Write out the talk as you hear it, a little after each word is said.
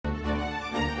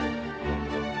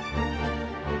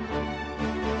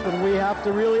have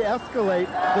to really escalate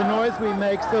the noise we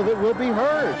make so that we'll be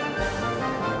heard.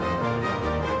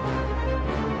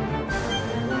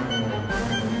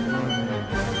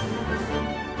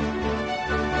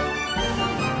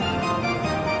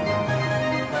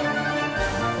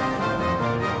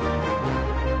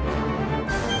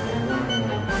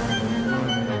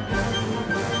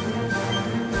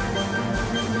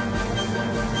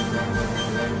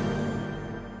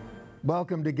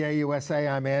 Welcome to Gay USA.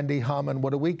 I'm Andy Hammond.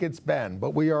 What a week it's been.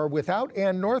 But we are without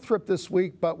Ann Northrup this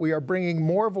week, but we are bringing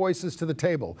more voices to the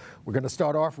table. We're going to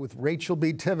start off with Rachel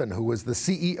B. Tiven, who is the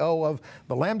CEO of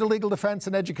the Lambda Legal Defense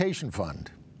and Education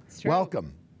Fund.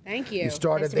 Welcome. Thank you. You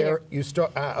started there. You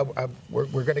start. We're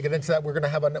going to get into that. We're going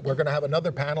to have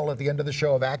another panel at the end of the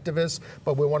show of activists.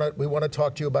 But we want to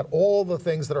talk to you about all the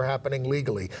things that are happening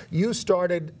legally. You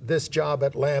started this job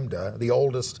at Lambda, the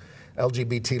oldest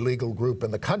LGBT legal group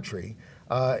in the country,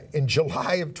 in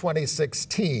July of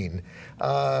 2016,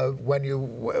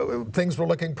 when things were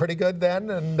looking pretty good then,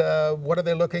 and what are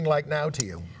they looking like now to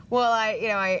you? Well,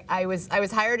 I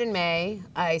was hired in May.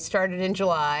 I started in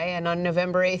July, and on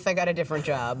November 8th, I got a different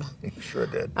job. You sure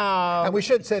did. And we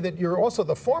should say that you're also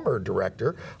the former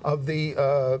director of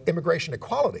the Immigration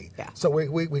Equality. Yeah. So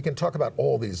we can talk about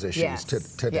all these issues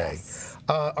today. Yes.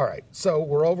 All right. So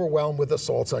we're overwhelmed with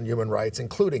assaults on human rights,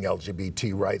 including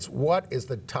LGBT rights. What is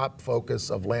the top focus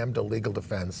of Lambda Legal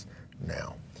Defense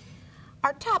now?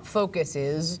 Our top focus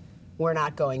is we're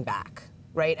not going back,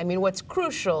 right? I mean, what's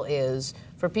crucial is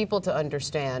for people to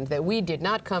understand that we did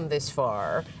not come this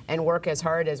far and work as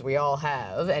hard as we all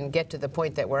have and get to the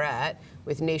point that we're at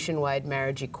with nationwide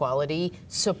marriage equality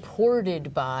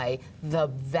supported by the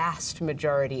vast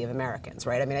majority of Americans,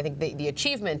 right? I mean, I think the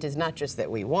achievement is not just that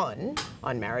we won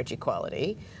on marriage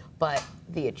equality, but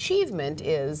the achievement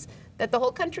is that the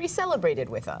whole country celebrated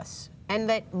with us and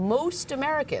that most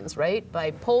Americans, right,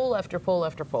 by poll after poll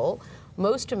after poll,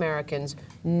 most Americans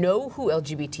know who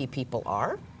LGBT people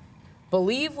are,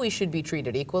 believe we should be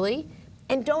treated equally,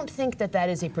 and don't think that that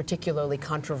is a particularly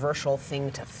controversial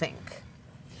thing to think,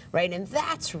 right? And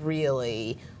that's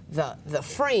really the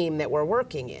frame that we're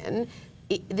working in.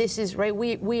 This is, right,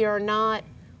 we are not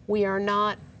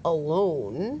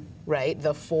alone, right?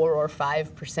 The 4 or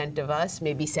 5% of us,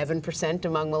 maybe 7%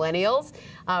 among millennials,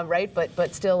 right?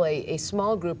 But still a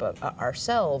small group of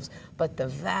ourselves, but the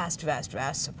vast, vast,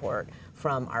 vast support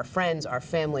from our friends, our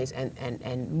families,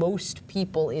 and most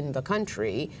people in the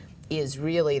country is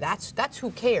really, that's who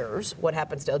cares what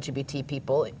happens to LGBT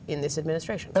people in this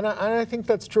administration. And I think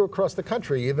that's true across the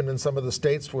country, even in some of the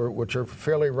states which are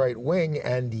fairly right-wing,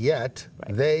 and yet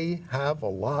they have a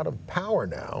lot of power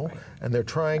now, and they're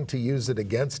trying to use it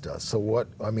against us. So what,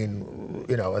 I mean,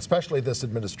 you know, especially this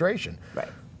administration.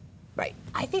 Right.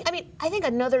 I think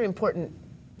another important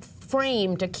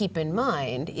frame to keep in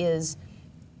mind is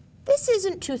this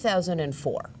isn't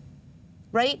 2004,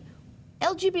 right?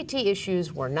 LGBT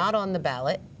issues were not on the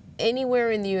ballot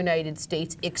anywhere in the United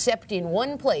States except in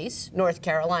one place, North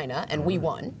Carolina, and we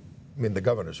won. I mean, the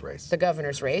governor's race. The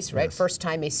governor's race, right? Yes. First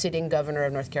time a sitting governor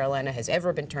of North Carolina has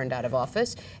ever been turned out of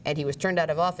office, and he was turned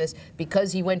out of office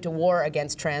because he went to war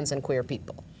against trans and queer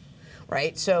people,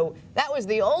 right? So that was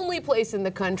the only place in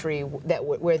the country that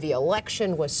where the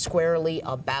election was squarely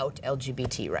about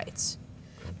LGBT rights.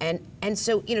 And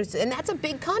so, you know, and that's a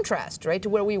big contrast, right, to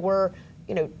where we were,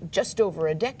 you know, just over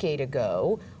a decade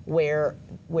ago, where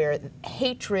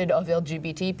hatred of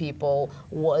LGBT people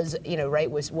was, you know,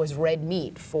 right, was red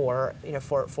meat for, you know,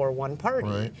 for one party.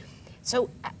 Right.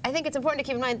 So I think it's important to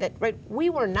keep in mind that, right,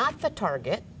 we were not the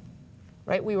target,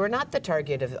 right? We were not the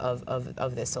target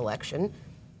of this election,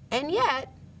 and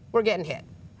yet we're getting hit.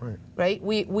 Right?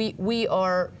 We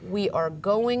are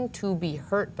going to be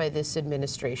hurt by this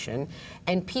administration,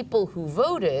 and people who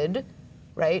voted,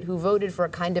 right, who voted for a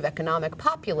kind of economic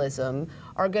populism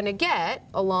are going to get,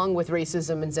 along with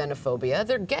racism and xenophobia,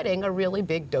 they're getting a really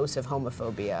big dose of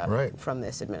homophobia from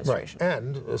this administration. Right.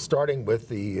 And starting with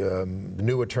the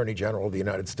new Attorney General of the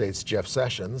United States, Jeff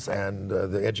Sessions, and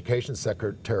the Education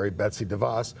Secretary, Betsy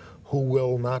DeVos, who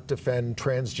will not defend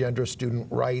transgender student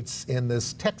rights in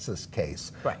this Texas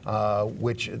case,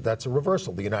 which that's a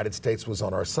reversal. The United States was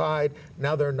on our side.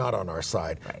 Now they're not on our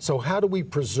side. So how do we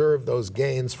preserve those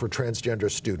gains for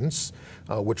transgender students,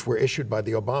 which were issued by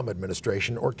the Obama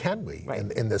administration, or can we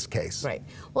in this case? Right.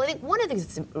 Well, I think one of the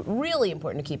things that's really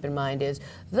important to keep in mind is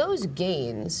those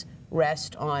gains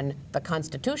rest on the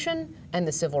Constitution and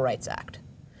the Civil Rights Act.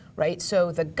 Right?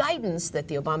 So the guidance that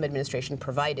the Obama administration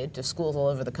provided to schools all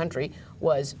over the country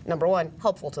was, number one,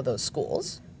 helpful to those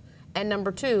schools, and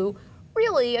number two,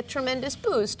 really a tremendous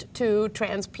boost to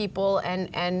trans people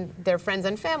and their friends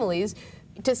and families,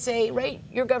 to say, right,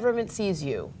 your government sees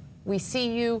you. We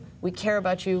see you, we care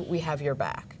about you, we have your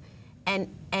back. And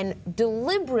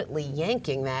deliberately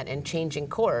yanking that and changing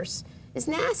course is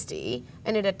nasty,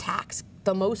 and it attacks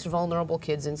the most vulnerable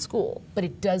kids in school, but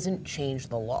it doesn't change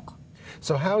the law.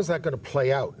 So how is that going to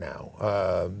play out now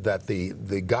that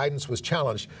the guidance was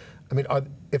challenged? I mean,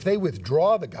 if they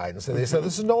withdraw the guidance and they say,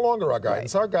 this is no longer our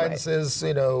guidance, our guidance is,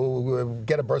 you know,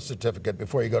 get a birth certificate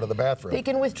before you go to the bathroom. They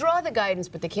can withdraw the guidance,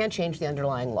 but they can't change the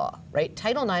underlying law, right?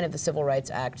 Title IX of the Civil Rights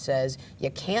Act says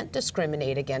you can't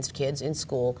discriminate against kids in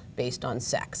school based on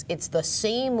sex. It's the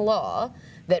same law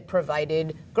that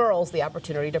provided girls the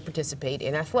opportunity to participate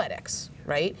in athletics,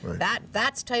 right?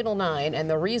 That's Title IX, and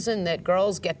the reason that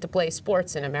girls get to play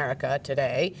sports in America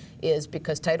today is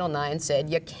because Title IX said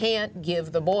you can't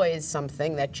give the boys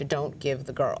something that you don't give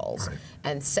the girls.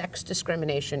 And sex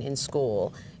discrimination in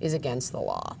school is against the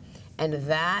law. And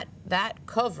that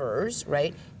covers,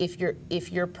 right, if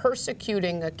you're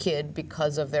persecuting a kid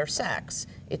because of their sex,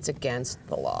 it's against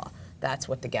the law. That's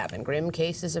what the Gavin Grimm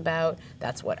case is about.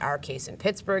 That's what our case in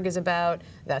Pittsburgh is about.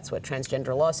 That's what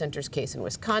Transgender Law Center's case in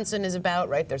Wisconsin is about,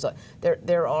 right?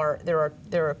 There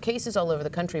are cases all over the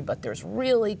country, but there's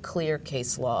really clear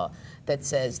case law that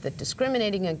says that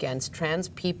discriminating against trans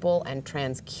people and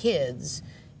trans kids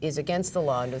is against the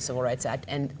law under the Civil Rights Act,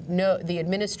 and no, the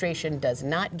administration does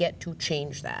not get to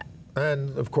change that.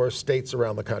 And of course, states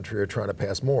around the country are trying to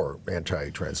pass more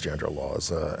anti-transgender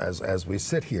laws as we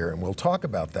sit here, and we'll talk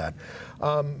about that.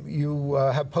 You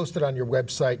have posted on your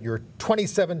website your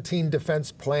 2017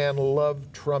 defense plan,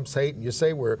 Love Trump's Hate, and you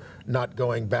say we're not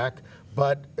going back.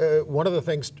 But one of the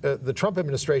things the Trump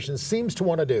administration seems to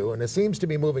want to do, and it seems to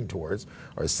be moving towards,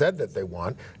 or said that they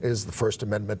want, is the First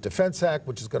Amendment Defense Act,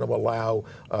 which is going to allow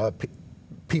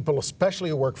people, especially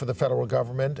who work for the federal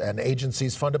government and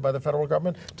agencies funded by the federal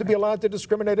government, to be allowed to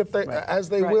discriminate if they, as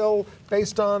they will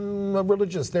based on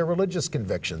their religious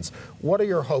convictions. What are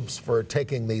your hopes for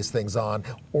taking these things on,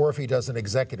 or if he does an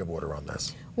executive order on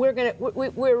this? We're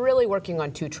really working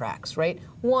on two tracks, right?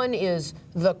 One is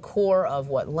the core of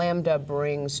what Lambda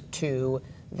brings to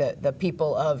the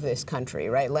people of this country,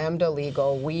 right? Lambda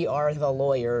Legal, we are the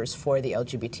lawyers for the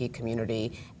LGBT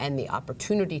community, and the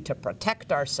opportunity to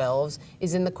protect ourselves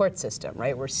is in the court system,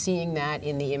 right? We're seeing that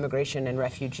in the immigration and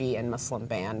refugee and Muslim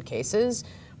ban cases,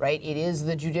 right? It is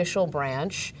the judicial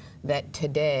branch that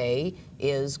today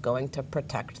is going to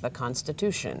protect the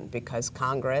Constitution because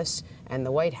Congress and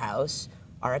the White House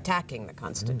are attacking the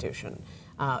Constitution.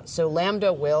 So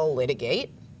Lambda will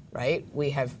litigate. Right,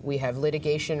 we have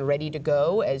litigation ready to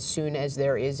go as soon as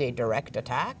there is a direct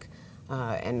attack,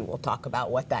 and we'll talk about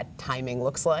what that timing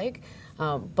looks like.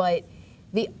 But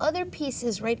the other piece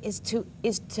is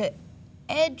to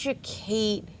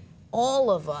educate all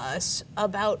of us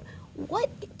about what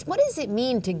does it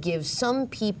mean to give some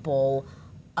people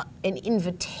an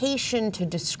invitation to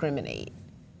discriminate,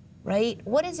 right?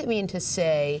 What does it mean to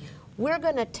say we're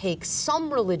going to take some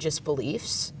religious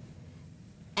beliefs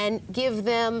and give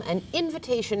them an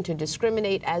invitation to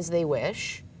discriminate as they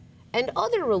wish, and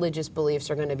other religious beliefs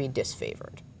are going to be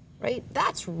disfavored, right?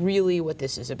 That's really what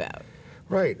this is about.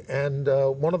 Right, and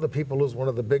one of the people who's one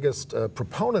of the biggest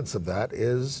proponents of that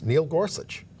is Neil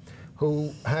Gorsuch,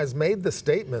 who has made the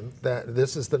statement that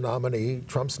this is the nominee,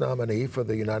 Trump's nominee for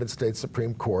the United States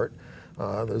Supreme Court.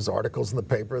 There's articles in the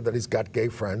paper that he's got gay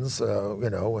friends, you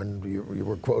know, and you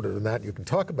were quoted in that. You can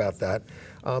talk about that.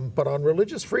 But on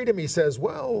religious freedom, he says,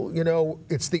 well, you know,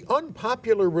 it's the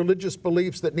unpopular religious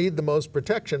beliefs that need the most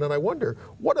protection. And I wonder,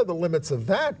 what are the limits of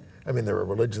that? I mean, there are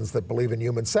religions that believe in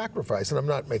human sacrifice, and I'm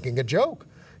not making a joke.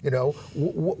 You know,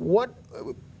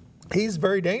 he's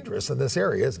very dangerous in this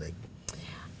area, isn't he?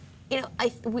 You know,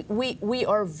 we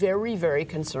are very, very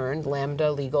concerned. Lambda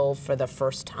Legal, for the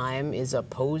first time, is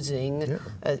opposing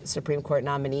a Supreme Court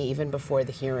nominee even before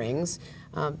the hearings,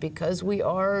 because we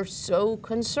are so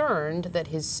concerned that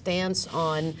his stance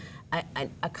on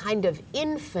a kind of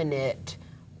infinite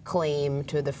claim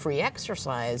to the free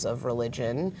exercise of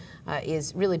religion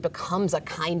really becomes a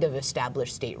kind of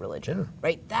established state religion,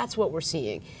 right? That's what we're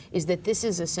seeing, is that this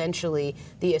is essentially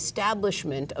the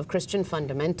establishment of Christian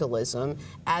fundamentalism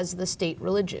as the state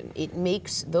religion. It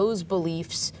makes those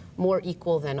beliefs more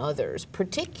equal than others,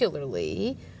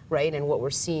 particularly, right, and what we're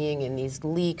seeing in these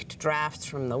leaked drafts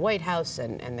from the White House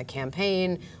and the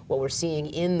campaign, what we're seeing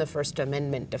in the First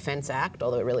Amendment Defense Act,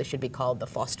 although it really should be called the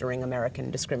Fostering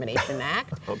American Discrimination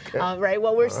Act, right?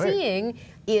 What we're seeing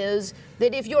is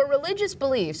that if your religious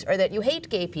beliefs are that you hate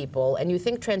gay people and you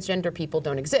think transgender people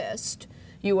don't exist,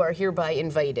 you are hereby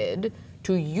invited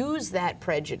to use that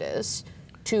prejudice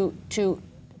to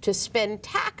spend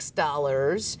tax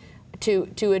dollars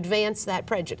to advance that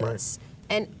prejudice.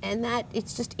 And that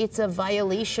it's a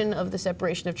violation of the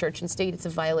separation of church and state. It's a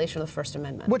violation of the First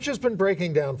Amendment, which has been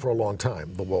breaking down for a long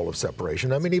time. The wall of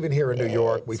separation. I mean, even here in New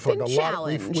York, we fund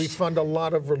a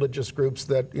lot of religious groups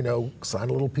that sign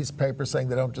a little piece of paper saying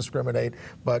they don't discriminate,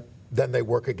 but then they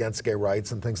work against gay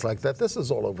rights and things like that. This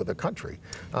is all over the country.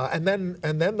 And then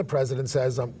the president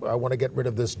says, I want to get rid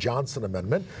of this Johnson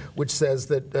Amendment, which says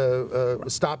that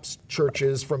stops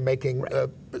churches from making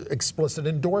explicit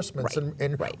endorsements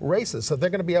in races. So they're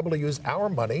going to be able to use our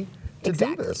money to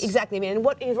do this. Exactly. I mean,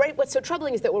 and what's so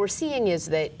troubling is that what we're seeing is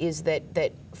that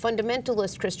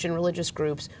fundamentalist Christian religious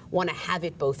groups want to have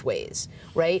it both ways,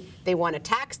 right? They want a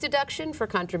tax deduction for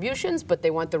contributions, but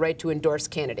they want the right to endorse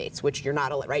candidates, which you're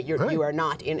not, right? You are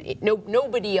not in it.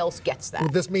 Nobody else gets that.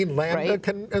 Would this mean Lambda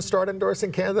can start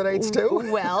endorsing candidates too?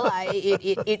 Well,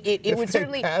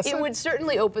 it would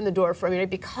certainly open the door for,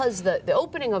 because the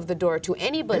opening of the door to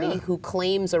anybody who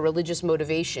claims a religious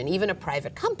motivation, even a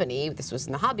private company, this was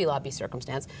in the Hobby Lobby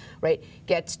circumstance, right,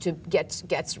 gets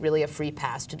really a free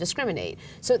pass to discriminate.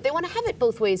 So they want to have it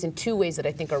both ways in two ways that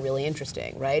I think are really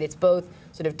interesting, right? It's both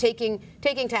sort of taking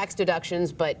tax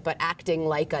deductions, but acting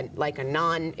like a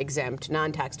non-exempt,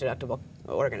 non-tax deductible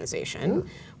organization,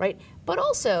 right? But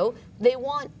also they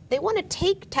want to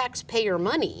take taxpayer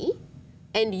money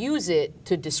and use it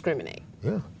to discriminate.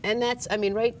 Yeah. And that's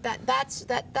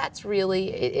that's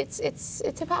really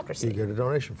it's hypocrisy. You get a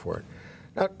donation for it.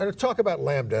 Now, to talk about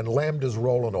Lambda and Lambda's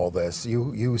role in all this,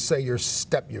 you say you're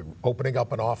opening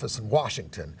up an office in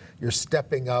Washington. You're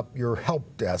stepping up your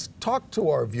help desk. Talk to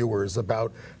our viewers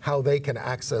about how they can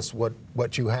access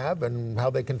what you have and how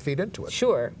they can feed into it.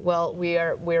 Sure. Well,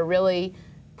 we're really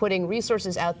putting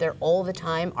resources out there all the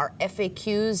time. Our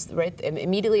FAQs, right,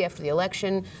 immediately after the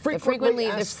election, the frequently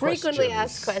asked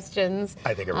questions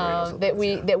I think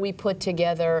everybody that we put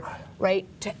together, right,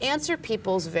 to answer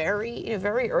people's very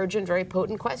urgent, very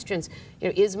potent questions.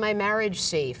 Is my marriage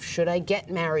safe? Should I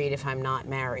get married if I'm not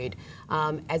married?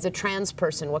 As a trans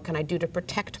person, what can I do to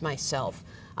protect myself?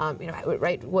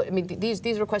 Right?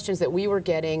 These were questions that we were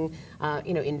getting,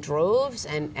 in droves,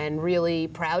 and really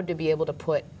proud to be able to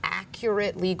put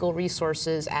accurate legal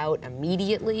resources out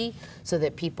immediately so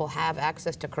that people have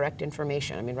access to correct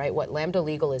information. Right? What Lambda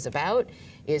Legal is about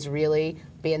is really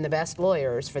being the best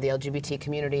lawyers for the LGBT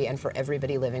community and for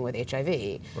everybody living with HIV.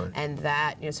 Right. And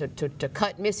that, so to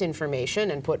cut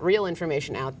misinformation and put real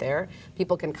information out there,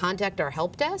 people can contact our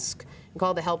help desk, and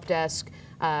call the help desk,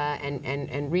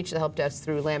 and reach the help desk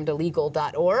through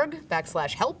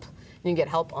lambdalegal.org/help. You can get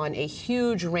help on a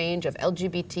huge range of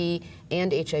LGBT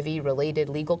and HIV-related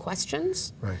legal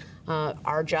questions. Right.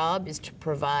 Our job is to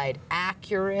provide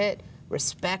accurate,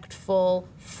 respectful,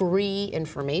 free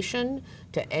information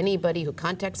to anybody who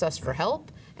contacts us for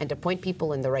help, and to point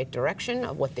people in the right direction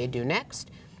of what they do next.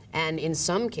 And in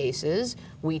some cases,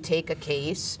 we take a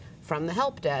case from the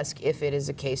help desk if it is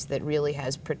a case that really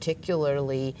has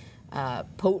particularly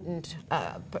potent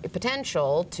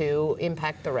potential to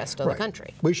impact the rest of the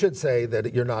country. We should say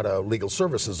that you're not a legal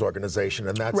services organization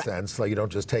in that sense. So you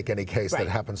don't just take any case that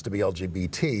happens to be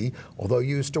LGBT, although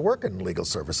you used to work in legal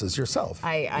services yourself.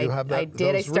 I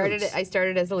did. I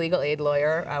started as a legal aid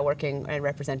lawyer, working and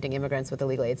representing immigrants with the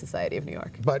Legal Aid Society of New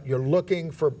York. But you're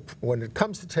looking for, when it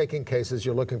comes to taking cases,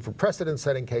 you're looking for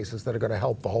precedent-setting cases that are going to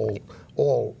help the whole,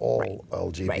 all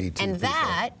LGBT people. And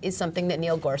that is something that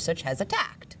Neil Gorsuch has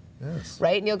attacked. Yes.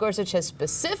 Right? Neil Gorsuch has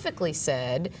specifically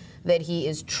said that he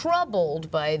is troubled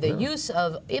by the use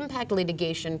of impact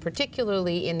litigation,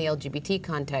 particularly in the LGBT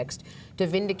context, to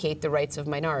vindicate the rights of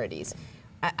minorities.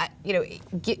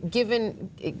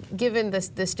 Given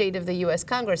the state of the U.S.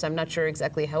 Congress, I'm not sure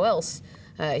exactly how else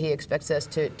he expects us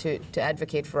to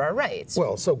advocate for our rights.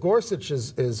 Well, so Gorsuch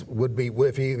would be,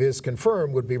 if he is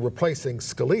confirmed, would be replacing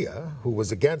Scalia, who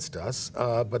was against us,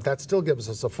 but that still gives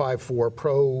us a 5-4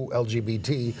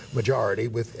 pro-LGBT majority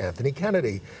with Anthony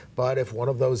Kennedy. But if one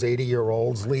of those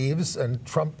 80-year-olds leaves and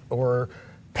Trump or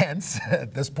Pence,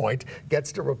 at this point,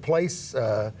 gets to replace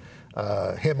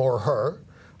him or her,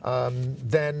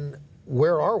 then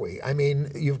where are we? I mean,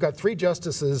 you've got 3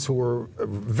 justices who were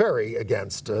very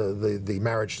against the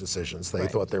marriage decisions. They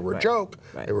thought they were a joke.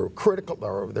 They were critical,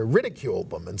 or they ridiculed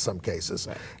them in some cases.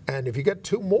 And if you get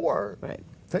 2 more,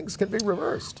 things can be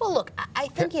reversed. Well, look, I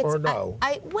think it's... Or no?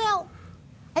 I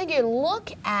think you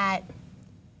look at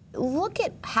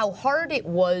how hard it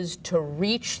was to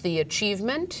reach the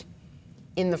achievement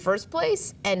in the first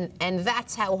place, and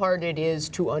that's how hard it is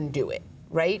to undo it.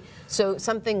 Right? So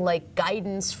something like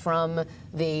guidance from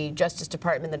the Justice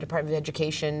Department, the Department of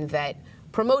Education, that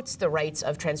promotes the rights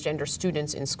of transgender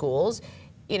students in schools,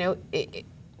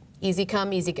 easy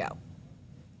come, easy go,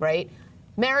 right?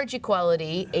 marriage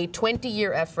equality, a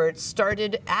 20-year effort,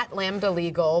 started at Lambda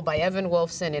Legal by Evan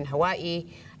Wolfson in Hawaii,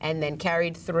 and then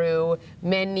carried through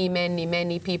many, many,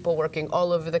 many people working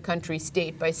all over the country,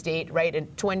 state by state, right?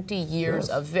 And 20 years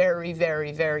of very,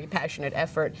 very, very passionate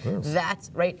effort. That's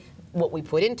right. What we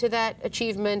put into that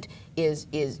achievement is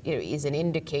an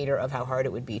indicator of how hard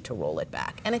it would be to roll it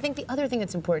back. And I think the other thing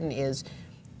that's important is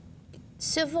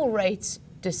civil rights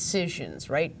decisions,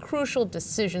 right? Crucial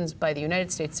decisions by the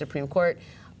United States Supreme Court,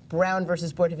 Brown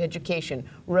versus Board of Education,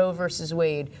 Roe versus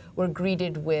Wade, were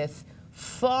greeted with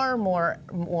far more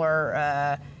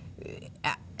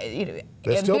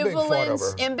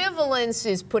ambivalence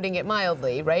is putting it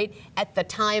mildly, right? At the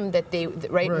time that they,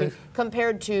 right? I mean,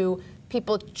 compared to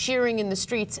people cheering in the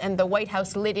streets and the White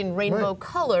House lit in rainbow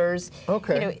colors.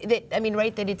 Okay. You know, that, I mean,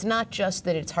 right, that it's not just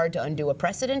that it's hard to undo a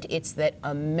precedent, it's that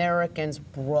Americans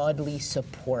broadly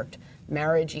support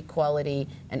marriage equality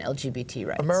and LGBT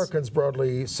rights. Americans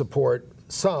broadly support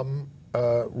some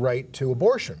right to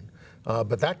abortion.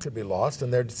 But that could be lost,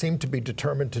 and they seem to be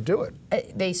determined to do it.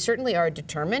 They certainly are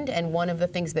determined, and one of the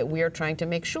things that we are trying to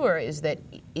make sure is that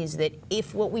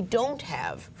if what we don't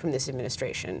have from this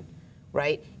administration,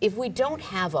 right, if we don't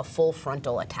have a full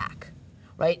frontal attack,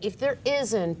 right, if there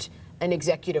isn't an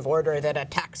executive order that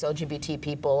attacks LGBT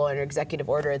people, or an executive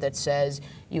order that says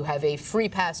you have a free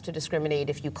pass to discriminate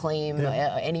if you claim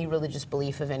any religious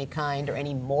belief of any kind or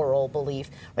any moral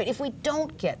belief, right, if we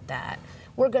don't get that,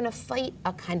 we're going to fight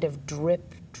a kind of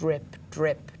drip, drip,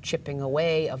 drip chipping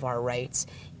away of our rights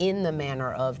in the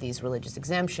manner of these religious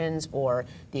exemptions or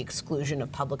the exclusion of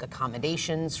public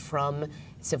accommodations from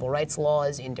civil rights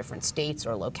laws in different states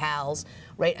or locales,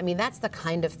 right? I mean, that's the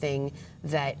kind of thing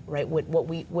that, right,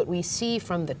 what we see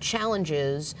from the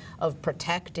challenges of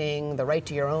protecting the right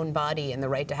to your own body and the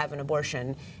right to have an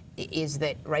abortion is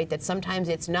that, right, that sometimes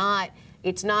it's not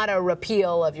a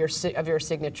repeal of your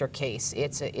signature case.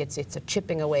 It's a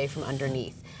chipping away from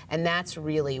underneath, and that's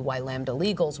really why Lambda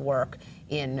Legal's work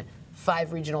in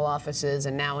 5 regional offices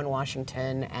and now in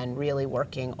Washington and really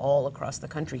working all across the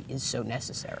country is so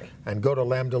necessary. And go to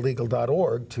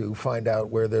lambdalegal.org to find out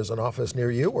where there's an office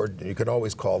near you, or you can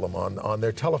always call them on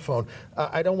their telephone.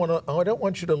 I don't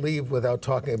want you to leave without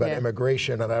talking about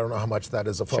immigration, and I don't know how much that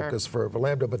is a focus for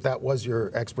Lambda, but that was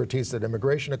your expertise at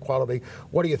immigration equality.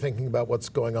 What are you thinking about what's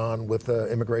going on with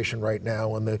immigration right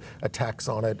now and the attacks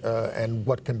on it, and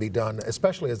what can be done,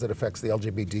 especially as it affects the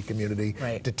LGBT community,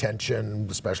 detention,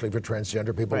 especially for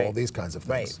transgender people, all these kinds of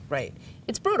things. Right.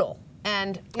 It's brutal,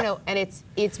 and and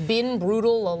it's been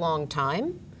brutal a long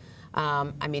time.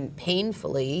 I mean,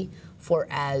 painfully, for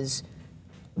as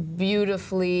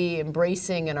beautifully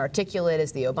embracing and articulate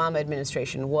as the Obama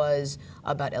administration was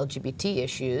about LGBT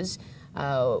issues,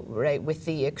 right, with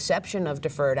the exception of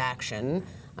deferred action,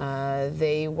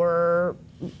 they were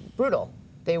brutal.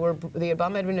 The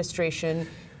Obama administration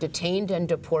detained and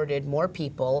deported more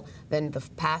people than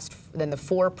the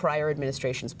 4 prior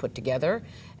administrations put together,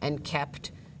 and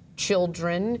kept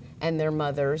children and their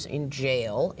mothers in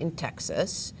jail in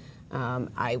Texas.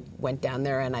 I went down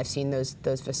there and I've seen those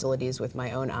facilities with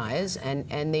my own eyes,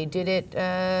 and they did it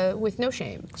with no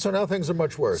shame. So now things are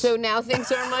much worse.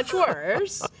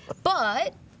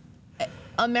 But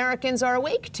Americans are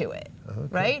awake to it,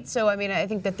 right? So I mean, I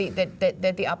think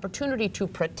that the opportunity to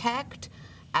protect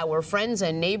our friends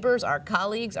and neighbors, our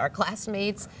colleagues, our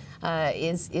classmates,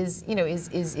 the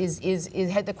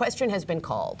question has been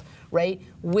called, right?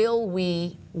 Will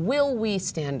we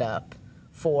stand up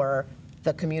for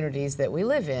the communities that we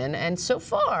live in? And so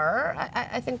far,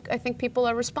 I think people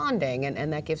are responding,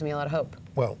 and that gives me a lot of hope.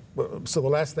 Well, so the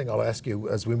last thing I'll ask you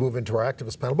as we move into our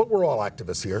activist panel, but we're all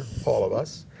activists here, all of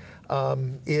us,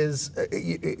 is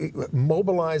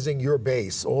mobilizing your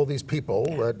base, all these people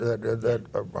that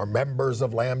are members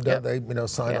of Lambda, they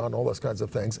sign on, all those kinds of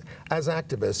things, as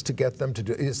activists to get them to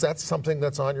do. Is that something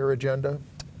that's on your agenda?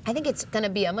 I think it's going to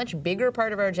be a much bigger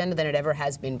part of our agenda than it ever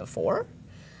has been before.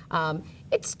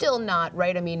 It's still not,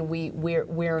 right? I mean,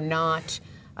 we're not.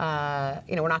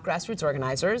 We're not grassroots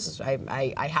organizers.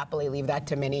 I happily leave that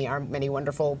to our many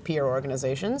wonderful peer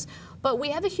organizations. But we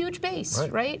have a huge base,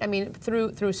 right? I mean,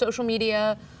 through social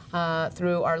media,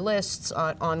 through our lists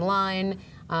online,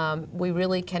 we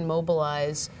really can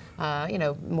mobilize,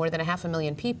 more than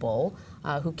 500,000 people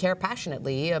who care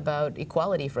passionately about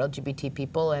equality for LGBT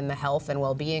people and the health and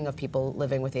well-being of people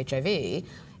living with HIV.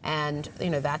 And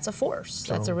that's a force.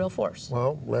 That's a real force.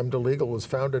 Well, Lambda Legal was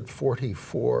founded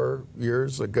 44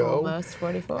 years ago. Almost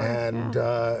 44. And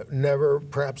never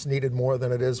perhaps needed more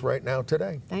than it is right now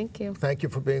today. Thank you. Thank you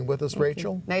for being with us,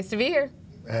 Rachel. Nice to be here.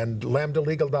 And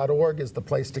lambdalegal.org is the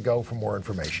place to go for more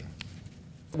information.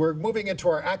 we're moving into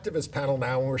our activist panel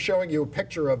now, and we're showing you a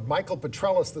picture of Michael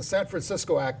Petrellis, the San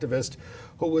Francisco activist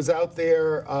who was out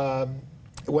there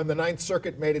when the Ninth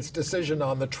Circuit made its decision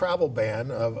on the travel ban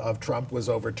of Trump was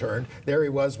overturned. There he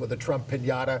was with a Trump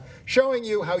piñata, showing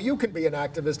you how you can be an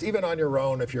activist even on your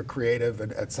own if you're creative,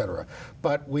 and et cetera.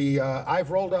 But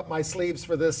I've rolled up my sleeves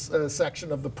for this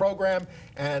section of the program,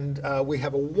 and we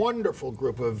have a wonderful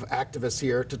group of activists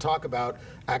here to talk about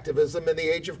activism in the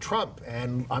age of Trump.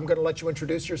 And I'm going to let you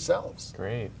introduce yourselves.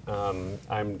 Great.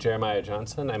 I'm Jeremiah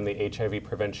Johnson. I'm the HIV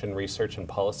Prevention Research and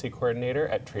Policy Coordinator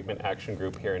at Treatment Action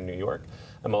Group here in New York.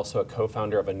 I'm also a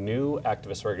co-founder of a new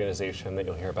activist organization that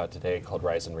you'll hear about today called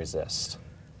Rise and Resist.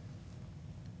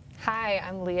 Hi,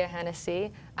 I'm Leah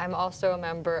Hennessey. I'm also a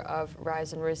member of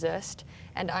Rise and Resist,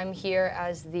 and I'm here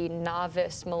as the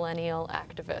novice millennial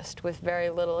activist with very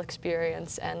little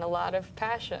experience and a lot of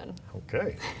passion.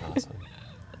 Okay. Awesome.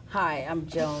 Hi, I'm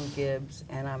Joan Gibbs,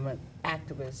 and I'm an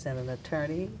activist and an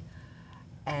attorney,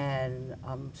 and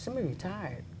I'm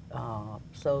semi-retired.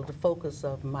 So the focus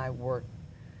of my work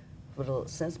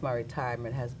since my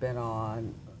retirement has been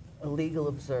on legal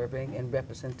observing and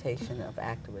representation of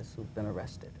activists who've been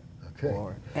arrested,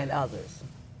 and others.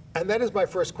 And that is my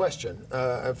first question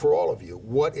for all of you.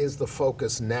 What is the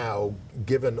focus now,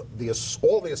 given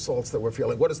all the assaults that we're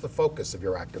feeling? What is the focus of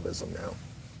your activism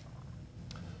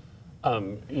now?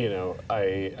 You know,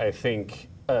 I think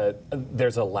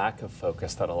there's a lack of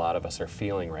focus that a lot of us are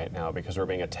feeling right now because we're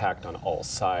being attacked on all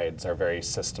sides. Our very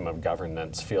system of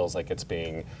governance feels like it's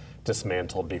being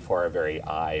dismantled before our very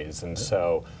eyes. And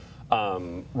so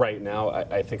right now,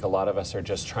 I think a lot of us are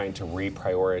just trying to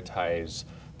reprioritize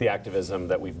the activism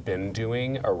that we've been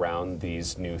doing around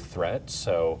these new threats.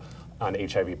 So on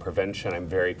HIV prevention, I'm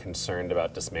very concerned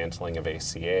about dismantling of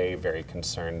ACA, very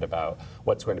concerned about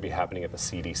what's going to be happening at the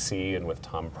CDC and with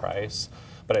Tom Price.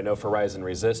 But I know for Rise and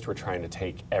Resist, we're trying to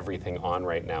take everything on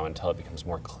right now until it becomes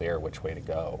more clear which way to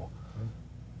go.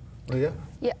 Leah?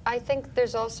 Yeah, I think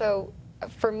there's also,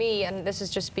 for me, and this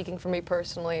is just speaking for me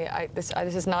personally, this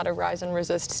is not a Rise and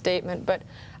Resist statement, but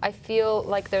I feel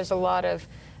like there's a lot of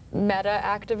meta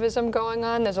activism going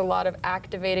on. There's a lot of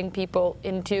activating people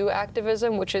into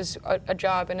activism, which is a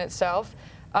job in itself.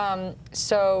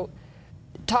 So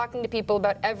talking to people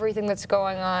about everything that's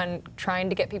going on, trying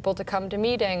to get people to come to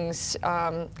meetings,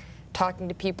 talking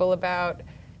to people about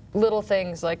little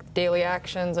things like daily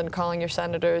actions and calling your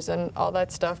senators and all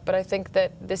that stuff. But I think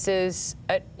that this is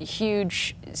a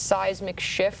huge seismic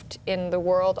shift in the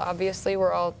world. Obviously,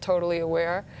 we're all totally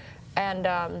aware. And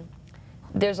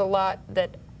there's a lot that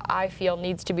I feel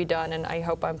needs to be done, and I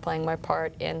hope I'm playing my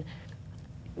part in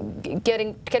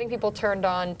getting people turned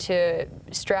on to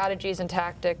strategies and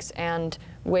tactics and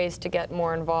ways to get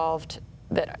more involved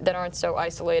that aren't so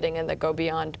isolating and that go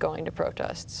beyond going to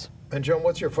protests. And Joan,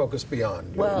 what's your focus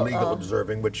beyond your legal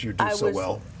observing, which you do so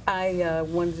well? I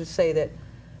wanted to say that,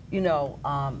 you know,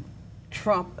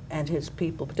 Trump and his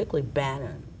people, particularly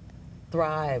Bannon,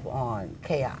 thrive on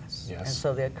chaos. Yes. And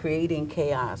so they're creating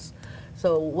chaos.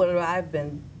 So what I've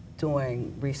been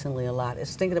doing recently a lot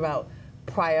is thinking about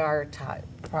prioritizing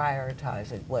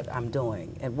what I'm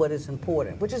doing and what is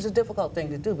important, which is a difficult thing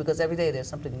to do because every day there's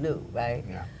something new, right?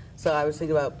 Yeah. So I was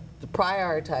thinking about to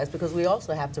prioritize because we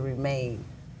also have to remain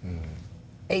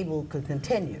able to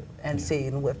continue and see,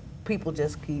 and if people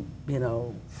just keep, you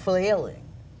know, flailing,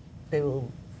 they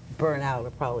will burn out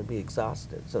or probably be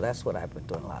exhausted. So that's what I've been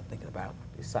doing a lot, thinking about,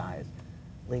 besides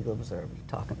legal observing,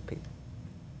 talking to people.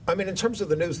 I mean, in terms of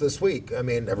the news this week, I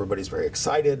mean, everybody's very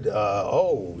excited.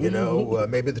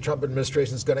 Maybe the Trump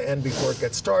administration is going to end before it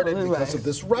gets started because of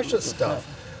this Russia stuff.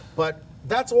 But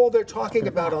that's all they're talking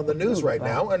about on the news right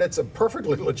now, and it's a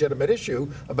perfectly legitimate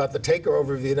issue about the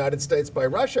takeover of the United States by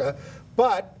Russia.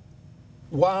 But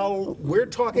while we're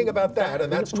talking about that,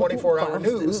 and that's 24-hour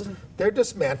news, they're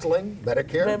dismantling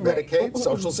Medicare, Medicaid,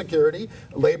 Social Security,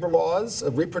 labor laws,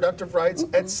 reproductive rights,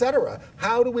 etc.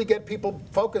 How do we get people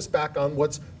focused back on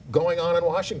what's going on in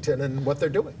Washington and what they're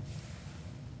doing?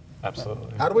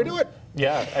 Absolutely. How do we do it?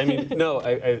 Yeah, I mean, no,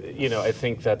 I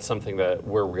think that's something that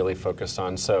we're really focused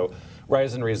on. So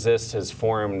Rise and Resist has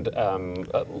formed out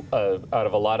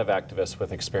of a lot of activists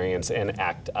with experience in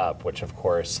ACT UP, which of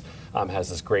course has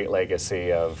this great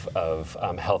legacy of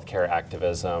healthcare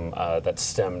activism that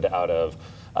stemmed out of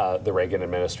the Reagan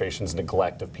administration's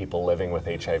neglect of people living with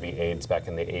HIV/AIDS back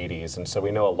in the 80s. And so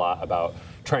we know a lot about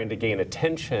trying to gain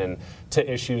attention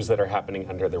to issues that are happening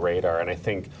under the radar. And I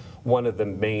think one of the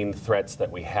main threats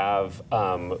that we have,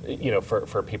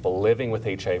 for people living with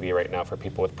HIV right now, for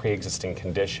people with pre-existing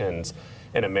conditions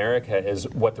in America, is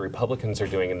what the Republicans are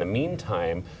doing in the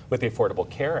meantime with the Affordable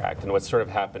Care Act and what's sort of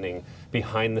happening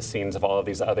behind the scenes of all of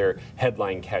these other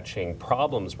headline-catching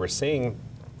problems we're seeing.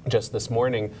 Just this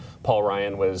morning, Paul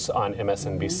Ryan was on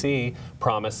MSNBC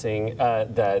promising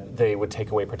that they would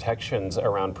take away protections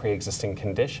around pre-existing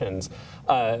conditions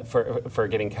for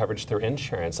getting coverage through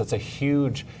insurance. That's a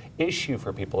huge issue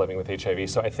for people living with HIV.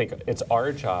 So I think it's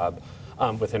our job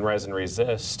within Rise and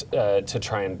Resist to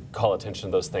try and call attention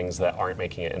to those things that aren't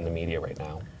making it in the media right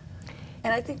now.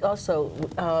 And I think also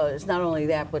it's not only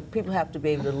that, but people have to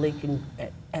be able to link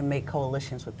and make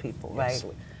coalitions with people, right? Yes.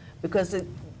 Because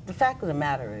the fact of the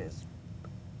matter is,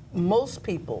 most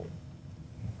people,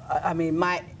 I mean,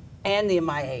 my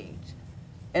age,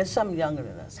 and some younger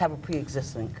than us, have a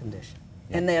pre-existing condition.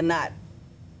 Yeah. And they're not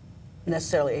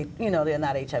necessarily, they're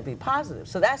not HIV positive.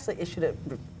 So that's the issue that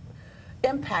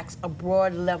impacts a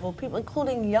broad level of people,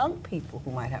 including young people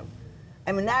who might have.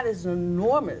 I mean, that is an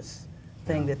enormous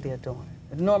thing that they're doing,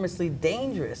 enormously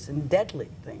dangerous and deadly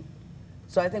thing.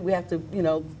 So I think we have to,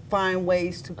 find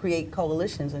ways to create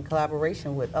coalitions and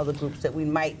collaboration with other groups that we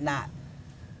might not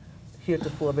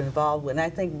heretofore have been involved with. And I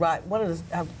think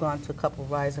I've gone to a couple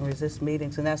of Rise and Resist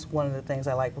meetings, and that's one of the things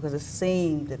I like, because it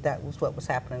seemed that was what was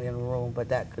happening in the room, but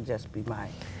that could just be my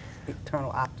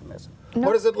eternal optimism. No.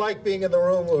 What is it like being in the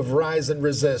room of Rise and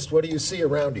Resist? What do you see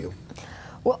around you?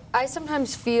 Well, I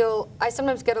sometimes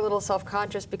get a little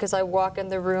self-conscious because I walk in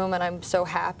the room and I'm so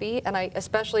happy, and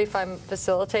especially if I'm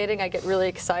facilitating, I get really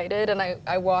excited, and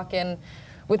I walk in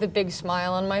with a big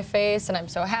smile on my face, and I'm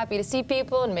so happy to see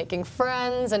people and making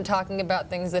friends and talking about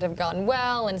things that have gone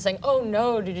well and saying, oh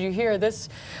no, did you hear this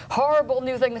horrible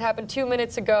new thing that happened 2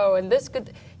 minutes ago, and this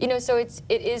could, so it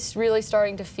is really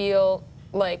starting to feel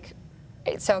like,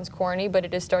 it sounds corny, but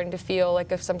it is starting to feel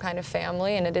like some kind of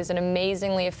family, and it is an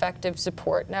amazingly effective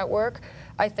support network.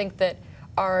 I think that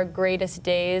our greatest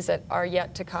days are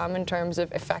yet to come in terms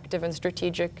of effective and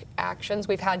strategic actions.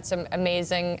 We've had some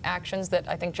amazing actions that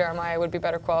I think Jeremiah would be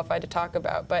better qualified to talk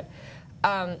about, but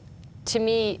to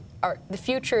me, the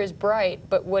future is bright,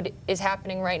 but what is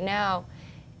happening right now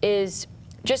is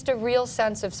just a real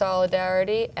sense of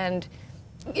solidarity, and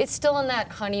it's still in that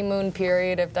honeymoon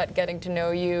period of that getting to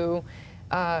know you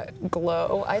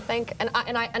glow, I think. And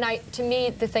to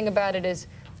me, the thing about it is,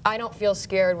 I don't feel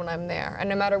scared when I'm there. And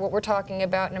no matter what we're talking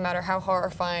about, no matter how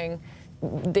horrifying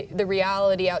the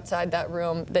reality outside that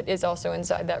room that is also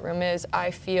inside that room is, I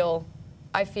feel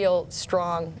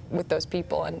strong with those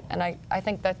people. And I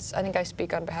think I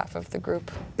speak on behalf of the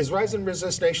group. Is Rise and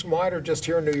Resist nationwide or just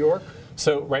here in New York?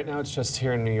 So right now it's just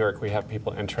here in New York. We have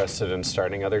people interested in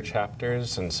starting other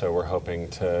chapters, and so we're hoping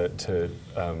to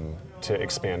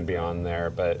expand beyond there.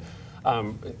 But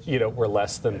we're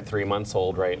less than 3 months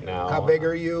old right now. How big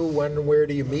are you? When and where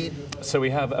do you meet? So we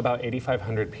have about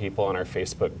 8,500 people on our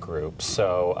Facebook group.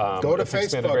 So go to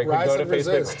Facebook, Rise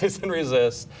and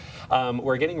Resist.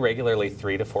 We're getting regularly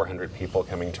 300 to 400 people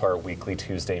coming to our weekly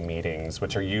Tuesday meetings,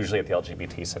 which are usually at the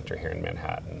LGBT Center here in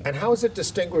Manhattan. And how is it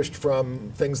distinguished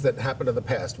from things that happened in the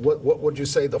past? What would you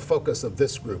say the focus of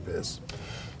this group is?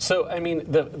 So, I mean,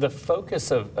 the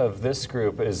focus of this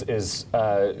group is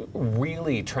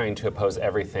really trying to oppose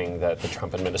everything that the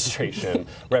Trump administration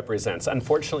represents.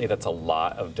 Unfortunately, that's a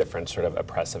lot of different sort of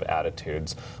oppressive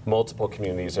attitudes. Multiple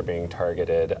communities are being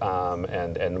targeted,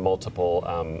 and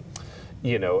multiple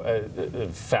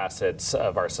facets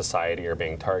of our society are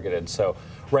being targeted. So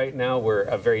right now we're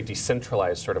a very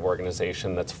decentralized sort of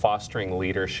organization that's fostering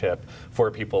leadership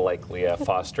for people like Leah,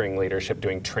 fostering leadership,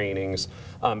 doing trainings,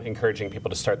 encouraging people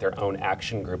to start their own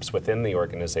action groups within the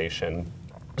organization,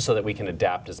 so that we can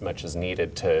adapt as much as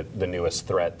needed to the newest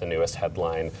threat, the newest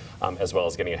headline, as well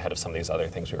as getting ahead of some of these other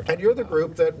things we were talking about. And you're the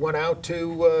group that went out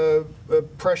to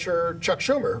pressure Chuck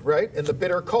Schumer, right? In the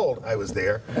bitter cold. I was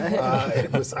there.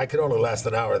 I could only last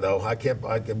an hour, though.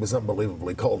 It was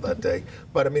unbelievably cold that day.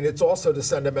 But I mean, it's also to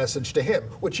send a message to him,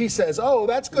 which he says, oh,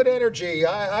 that's good energy.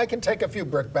 I can take a few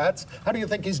brickbats. How do you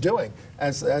think he's doing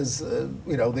as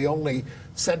the only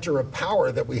center of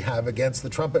power that we have against the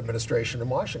Trump administration in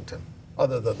Washington?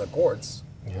 Other than the courts.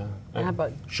 Yeah. How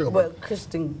about Schumer? Well,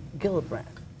 Kristen Gillibrand?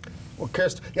 Well,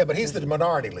 Kirsten, yeah, but he's the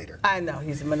minority leader. I know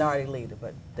he's a minority leader,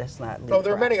 but that's not leader. Oh,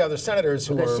 there are many other senators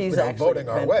who Because are she's voting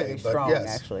our way, pretty but strong,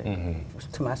 yes. actually,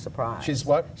 to my surprise. She's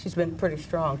what? She's been pretty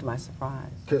strong to my surprise.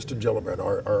 Kirsten Gillibrand,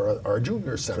 our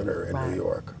junior senator in New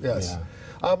York. Yes.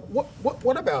 Yeah.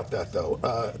 What about that, though?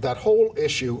 That whole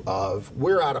issue of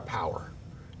we're out of power.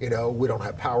 You know, we don't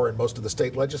have power in most of the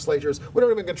state legislatures. We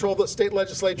don't even control the state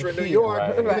legislature in New York,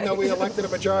 Right. even though we elected a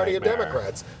majority of Nightmare.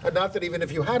 Democrats. And not that even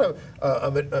if you had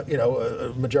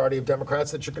a majority of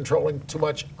Democrats that you're controlling too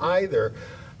much either.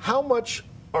 How much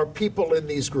are people in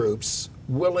these groups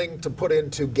willing to put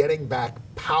into getting back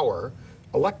power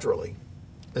electorally?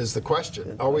 Is the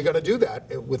question. Are we going to do that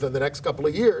within the next couple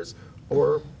of years,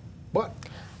 or what?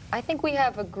 I think we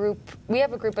have a group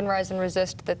in Rise and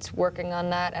Resist that's working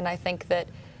on that, and I think that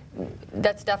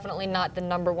that's definitely not the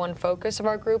 #1 focus of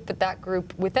our group, but that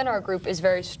group within our group is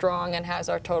very strong and has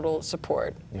our total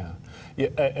support. Yeah. Yeah,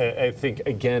 I think,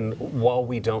 again, while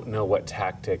we don't know what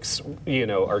tactics,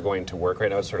 are going to work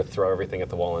right now, sort of throw everything at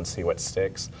the wall and see what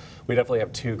sticks. We definitely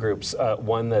have two groups.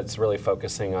 One that's really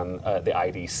focusing on the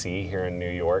IDC here in New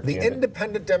York. The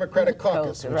Independent Democratic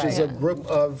Caucus, which is a group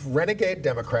of renegade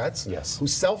Democrats who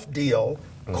self-deal,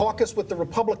 caucus with the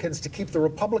Republicans to keep the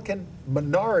Republican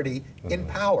minority in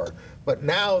power. But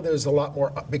now there's a lot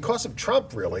more, because of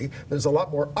Trump really, there's a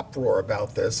lot more uproar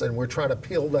about this, and we're trying to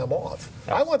peel them off.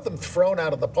 I want them thrown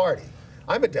out of the party.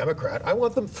 I'm a Democrat. I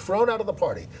want them thrown out of the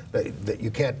party. That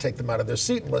you can't take them out of their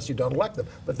seat unless you don't elect them.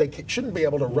 But they shouldn't be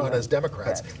able to run as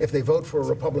Democrats if they vote for a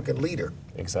Republican leader.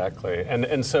 Exactly.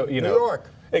 And so, New York.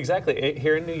 Exactly.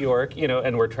 Here in New York,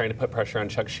 and we're trying to put pressure on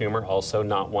Chuck Schumer, also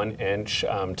not 1 inch.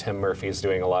 Tim Murphy's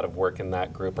doing a lot of work in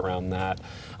that group around that.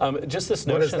 Just this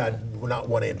notion. What is that, not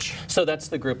 1 inch? So that's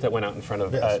the group that went out in front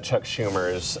of Chuck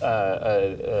Schumer's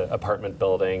apartment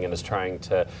building and is trying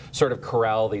to sort of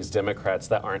corral these Democrats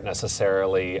that aren't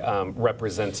necessarily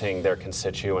representing their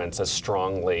constituents as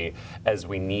strongly as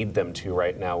we need them to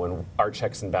right now when our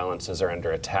checks and balances are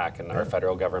under attack in our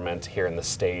federal government here in the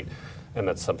state. And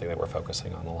that's something that we're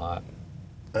focusing on a lot.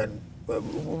 And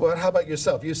how about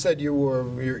yourself? You said you're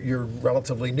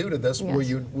relatively new to this. Yes.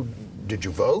 Did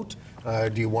you vote?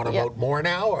 Do you want to vote more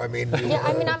now? I mean,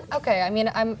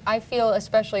 I feel,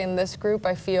 especially in this group,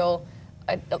 I feel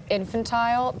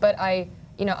infantile. But I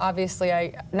guess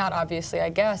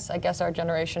our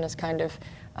generation is kind of.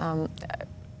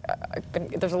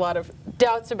 There's a lot of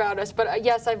doubts about us, but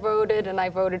yes, I voted, and I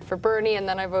voted for Bernie, and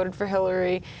then I voted for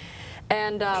Hillary,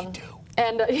 and me too.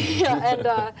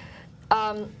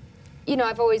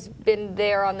 I've always been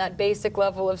there on that basic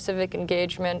level of civic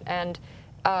engagement, and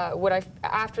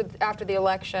after the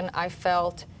election, I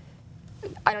felt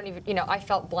I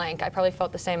felt blank. I probably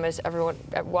felt the same as everyone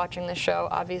watching the show,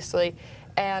 obviously.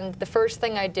 And the first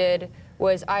thing I did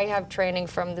was I have training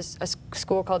from a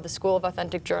school called the School of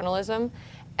Authentic Journalism,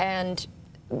 and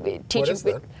teaching. What is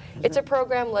that? It's a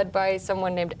program led by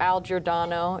someone named Al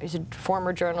Giordano. He's a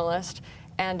former journalist,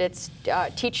 and it's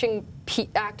teaching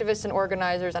activists and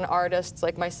organizers and artists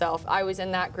like myself. I was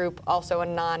in that group, also a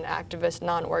non-activist,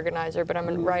 non-organizer, but I'm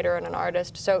a writer and an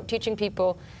artist. So teaching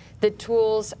people the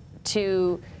tools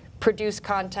to produce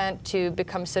content, to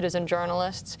become citizen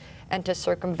journalists, and to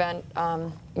circumvent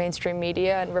mainstream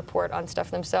media and report on stuff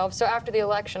themselves. So after the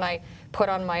election, I put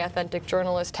on my authentic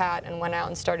journalist hat and went out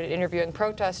and started interviewing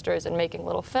protesters and making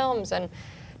little films and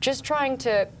just trying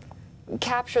to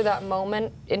capture that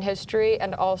moment in history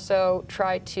and also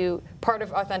try to, part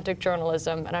of authentic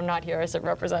journalism, and I'm not here as a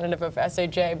representative of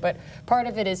SAJ, but part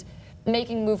of it is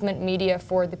making movement media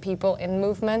for the people in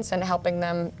movements and helping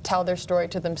them tell their story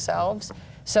to themselves.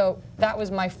 So that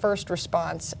was my first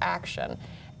response action.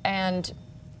 And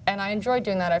I enjoyed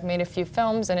doing that. I've made a few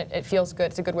films, and it feels good.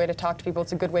 It's a good way to talk to people.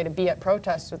 It's a good way to be at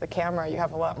protests with a camera. You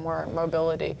have a lot more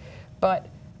mobility. But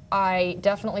I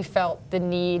definitely felt the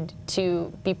need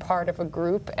to be part of a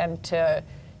group and to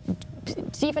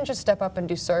even just step up and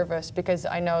do service, because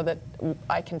I know that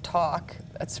I can talk.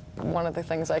 That's one of the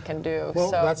things I can do.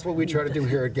 Well, so. That's what we try to do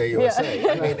here at Gay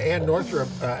USA. I mean, Ann Northrup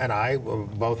and I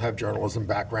both have journalism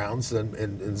backgrounds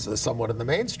and somewhat in the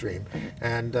mainstream.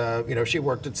 And, she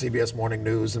worked at CBS Morning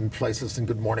News and places in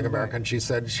Good Morning America, and she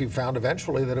said she found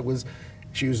eventually that it was,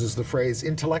 she uses the phrase,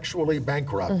 intellectually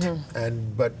bankrupt.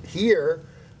 But here,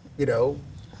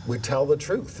 we tell the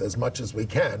truth as much as we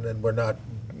can, and we're not,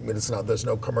 there's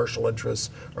no commercial interests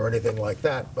or anything like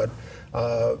that, but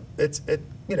I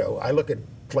look at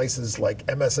places like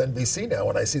MSNBC now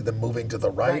and I see them moving to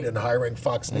the right and hiring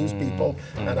Fox News people,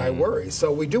 and I worry.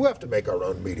 So we do have to make our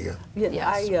own media.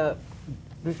 I,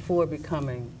 before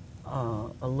becoming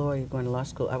a lawyer going to law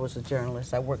school. I was a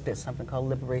journalist. I worked at something called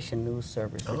Liberation News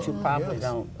Service, which you probably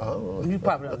don't. You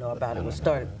probably don't know about it. It was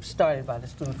started by the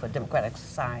Students for Democratic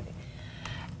Society.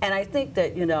 And I think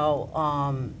that, you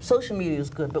know, social media is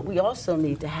good, but we also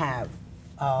need to have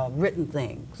written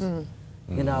things.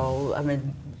 You know, I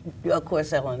mean, of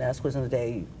course, LNS was in the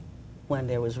day when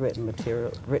there was written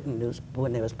material, written news,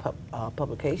 when there was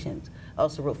publications. I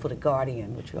also wrote for The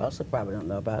Guardian, which you also probably don't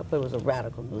know about, but it was a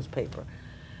radical newspaper.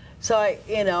 So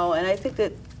you know, and I think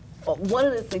that one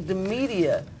of the things, the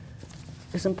media,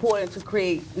 is important to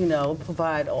create, you know,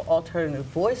 provide alternative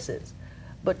voices.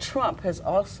 But Trump has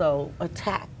also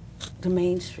attacked the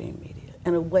mainstream media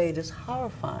in a way that's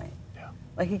horrifying. Yeah.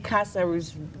 Like he constantly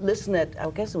was listening at, I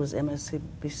guess it was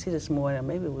MSNBC this morning, or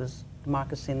maybe it was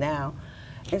Democracy Now!,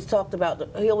 and talked about,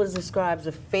 he always describes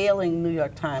a failing New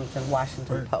York Times and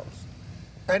Washington Post.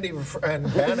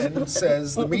 And Bannon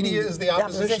says the media is the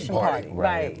opposition party.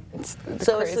 Right.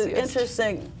 So it's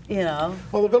interesting, you know.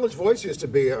 Well, the Village Voice used to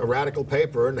be a radical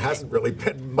paper and hasn't really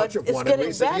been much of one in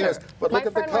recent years. But look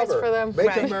at the cover.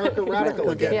 Make America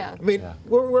radical again. Yeah. I mean,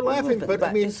 we're laughing, but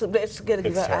I mean, it's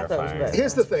getting better.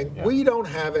 Here's the thing: we don't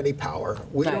have any power.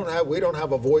 We don't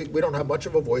have a voice. We don't have much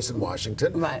of a voice in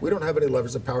Washington. We don't have any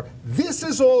levers of power. This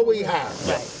is all we have.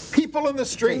 People in the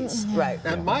streets.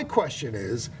 And my question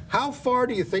is, how far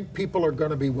do you think people are going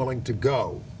to be willing to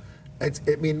go? I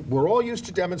mean, we're all used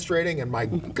to demonstrating, and my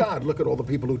God, look at all the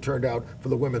people who turned out for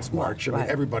the Women's March. I mean,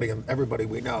 everybody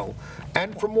we know,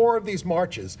 and for more of these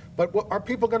marches. But are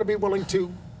people going to be willing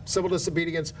to, civil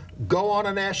disobedience, go on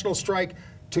a national strike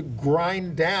to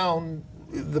grind down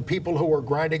the people who are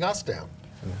grinding us down?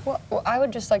 Well, I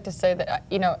would just like to say that,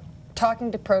 you know,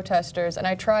 talking to protesters, and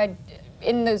I tried,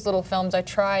 in those little films, I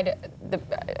tried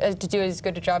to do as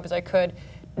good a job as I could,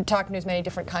 talking to as many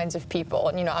different kinds of people.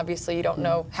 And, you know, obviously you don't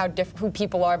know who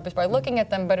people are just by looking at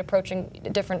them, but approaching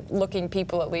different looking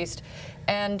people at least.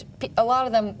 And a lot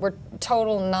of them were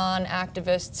total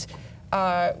non-activists,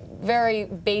 very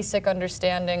basic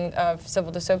understanding of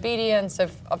civil disobedience,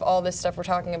 of all this stuff we're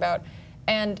talking about.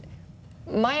 And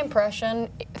my impression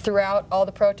throughout all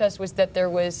the protests was that there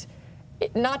was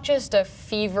not just a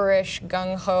feverish,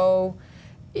 gung-ho,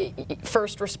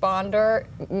 first responder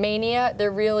mania.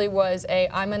 There really was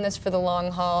I'm in this for the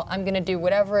long haul, I'm going to do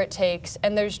whatever it takes,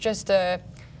 and there's just a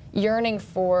yearning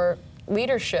for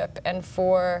leadership and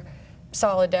for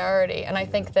solidarity. And I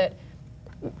think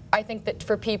that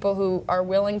for people who are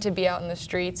willing to be out in the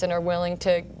streets and are willing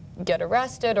to get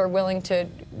arrested or willing to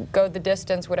go the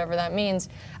distance, whatever that means,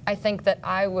 I think that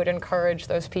I would encourage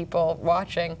those people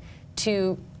watching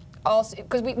to also,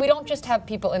 because we don't just have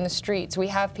people in the streets, we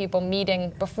have people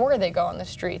meeting before they go on the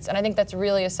streets, and I think that's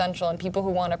really essential, and people who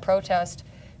want to protest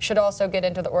should also get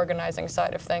into the organizing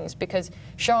side of things, because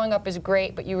showing up is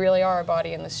great, but you really are a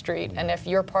body in the street, and if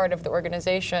you're part of the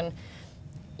organization,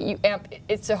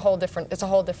 it's a whole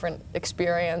different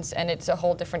experience, and it's a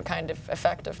whole different kind of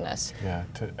effectiveness. Yeah,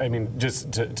 I mean,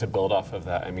 just to build off of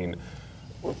that, I mean,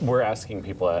 we're asking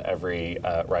people at every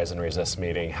Rise and Resist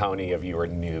meeting, how many of you are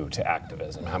new to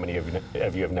activism? How many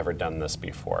of you have never done this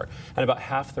before? And about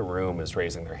half the room is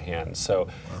raising their hands. So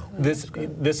this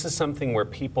is something where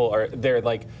people they're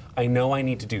like, I know I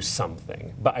need to do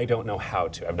something, but I don't know how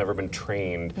to. I've never been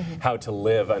trained how to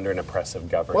live under an oppressive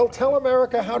government. Well, tell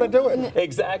America how to do it.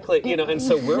 Exactly, you know, and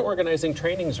so we're organizing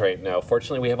trainings right now.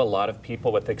 Fortunately, we have a lot of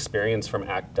people with experience from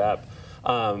ACT UP.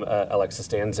 Alexis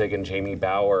Danzig and Jamie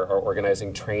Bauer are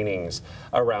organizing trainings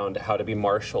around how to be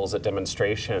marshals at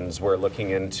demonstrations. We're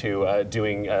looking into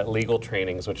doing legal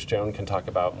trainings, which Joan can talk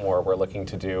about more. We're looking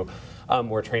to do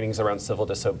more trainings around civil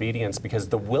disobedience, because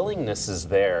the willingness is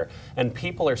there, and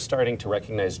people are starting to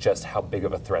recognize just how big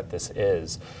of a threat this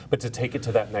is. But to take it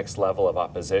to that next level of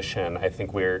opposition, I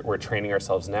think we're training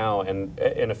ourselves now, and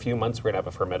in a few months we're going to have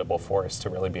a formidable force to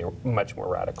really be much more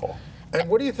radical. And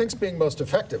what do you think's being most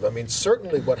effective? I mean,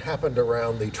 certainly what happened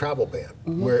around the travel ban,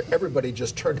 where everybody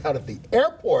just turned out at the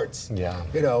airports,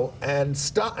 you know, and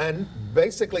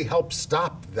basically helped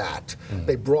stop that.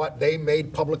 They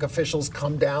made public officials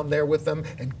come down there with them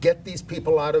and get these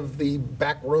people out of the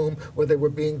back room where they were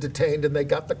being detained, and they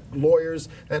got the lawyers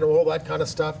and all that kind of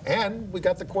stuff, and we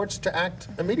got the courts to act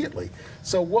immediately.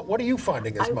 So what are you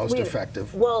finding is most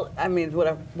effective? Well, I mean,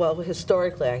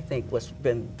 historically, I think what's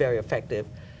been very effective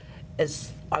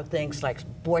are things like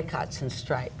boycotts and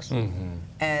strikes.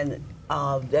 And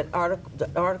the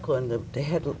article in the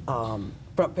head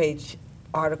front page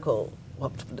article,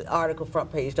 the article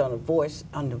front page on the Voice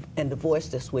in the Voice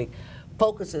this week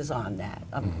focuses on that,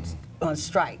 on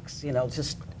strikes. You know,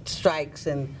 just strikes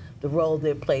and the role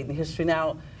they played in history.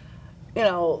 Now, you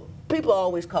know, people are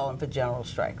always calling for general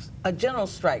strikes. A general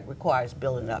strike requires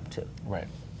building up to. Right.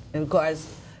 It requires.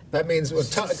 That means,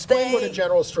 explain what a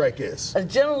general strike is. A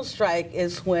general strike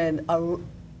is when a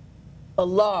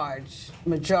large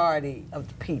majority of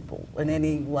the people in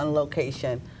any one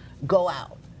location go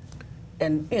out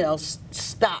and,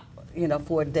 stop,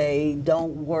 for a day,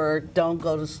 don't work, don't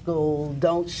go to school,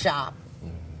 don't shop.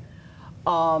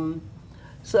 And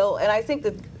I think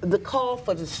that the call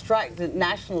for the strike, the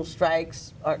national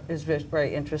strikes, is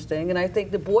very interesting, and I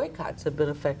think the boycotts have been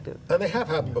effective. And they have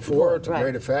happened before to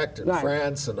great effect in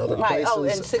France and other places. Oh,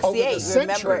 in '68,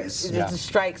 remember the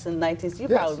strikes in you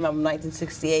probably remember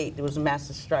 1968. There was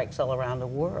massive strikes all around the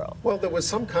world. Well, there was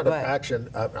some kind of action.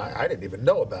 I didn't even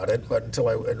know about it, but until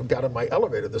I got in my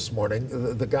elevator this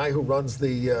morning, the guy who runs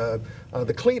the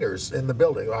cleaners in the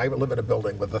building. I live in a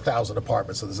building with 1,000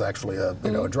 apartments, so there's actually a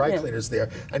dry cleaners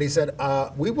there, and he said,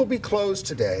 "We will be closed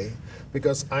today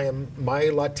because my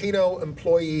Latino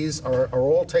employees are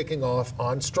all taking off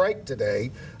on strike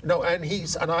today." No,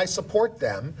 and I support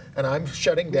them, and I'm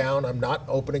shutting down. I'm not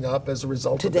opening up as a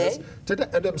result of this. Today,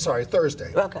 I'm sorry,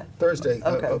 Thursday. Okay. Thursday.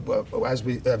 Okay. As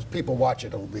people watch it,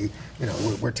 it'll be,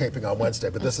 we're taping on Wednesday,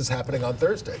 but this is happening on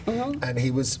Thursday, and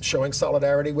he was showing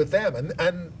solidarity with them,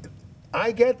 and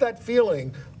I get that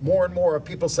feeling more and more of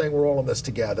people saying we're all in this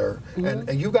together, and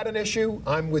you got an issue,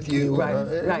 I'm with you.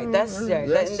 Right.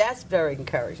 That's very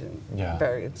encouraging. Yeah.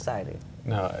 Very exciting.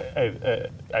 No,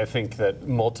 I think that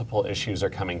multiple issues are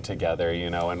coming together,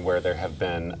 and where there have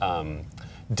been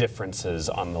differences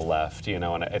on the left, and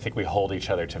I think we hold each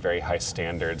other to very high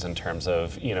standards in terms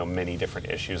of, many different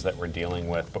issues that we're dealing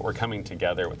with, but we're coming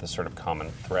together with a sort of common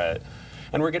threat.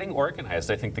 And we're getting organized.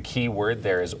 I think the key word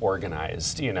there is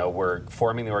organized. We're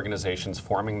forming the organizations,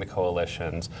 forming the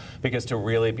coalitions, because to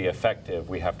really be effective,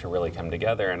 we have to really come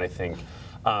together. And I think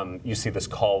you see this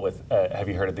call with, have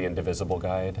you heard of the Indivisible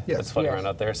Guide? Yes. That's floating around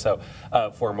out there. So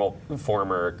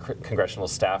former congressional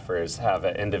staffers have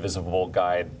an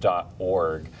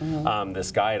indivisibleguide.org,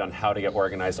 this guide on how to get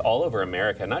organized all over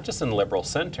America, not just in liberal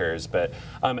centers, but,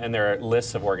 and there are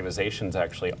lists of organizations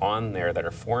actually on there that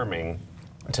are forming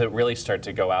to really start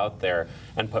to go out there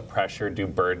and put pressure, do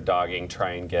bird dogging,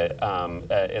 try and get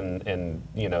in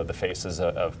the faces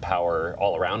of power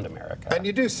all around America. And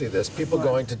you do see this, people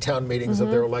going to town meetings of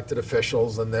their elected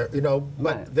officials, and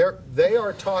but they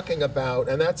are talking about,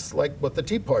 and that's like what the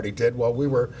Tea Party did while we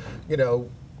were,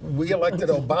 we elected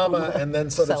Obama and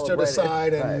then sort of stood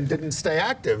aside and didn't stay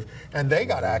active, and they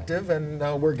got active, and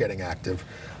now we're getting active.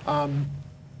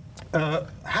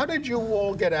 How did you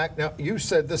all get Now, you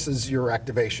said this is your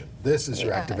activation. This is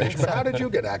your activation. But how did you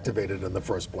get activated in the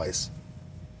first place?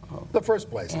 The first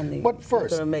place. What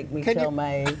first? You're going to make me tell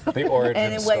my age. The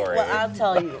origin story. Well, I'll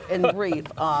tell you in brief.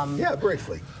 Yeah,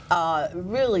 briefly.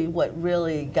 Really, what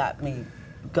really got me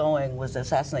going was the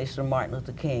assassination of Martin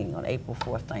Luther King on April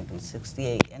 4th,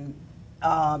 1968. And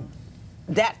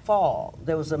that fall,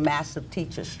 there was a massive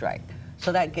teacher strike.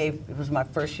 So it was my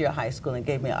first year of high school, and it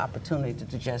gave me an opportunity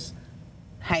to just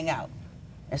hang out.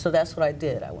 And so that's what I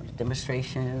did. I went to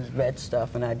demonstrations, read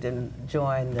stuff, and I didn't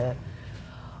join the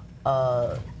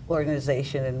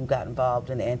organization and got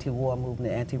involved in the anti-war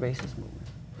movement, the anti-racist movement.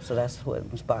 So that's what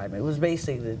inspired me. It was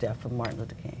basically the death of Martin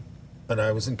Luther King. And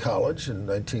I was in college in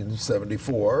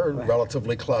 1974,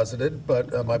 relatively closeted,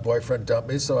 but my boyfriend dumped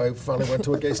me, so I finally went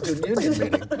to a gay student union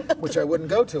meeting, which I wouldn't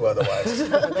go to otherwise.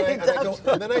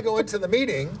 And then I go into the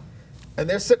meeting, and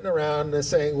they're sitting around and they're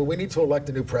saying, well, we need to elect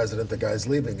a new president, the guy's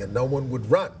leaving, and no one would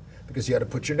run because you had to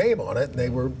put your name on it, and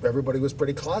everybody was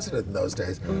pretty closeted in those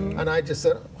days. And I just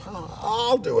said,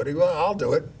 I'll do it. I'll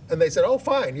do it. And they said, oh,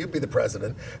 fine, you be the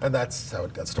president. And that's how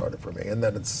it got started for me. And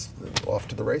then it's off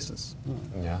to the races.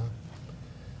 Yeah.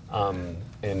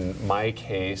 In my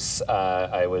case,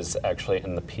 I was actually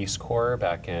in the Peace Corps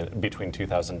between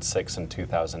 2006 and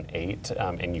 2008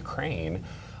 in Ukraine.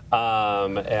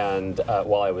 And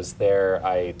while I was there,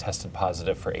 I tested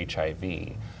positive for HIV.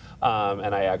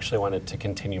 And I actually wanted to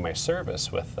continue my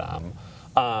service with them.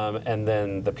 And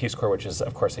then the Peace Corps, which is,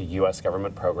 of course, a U.S.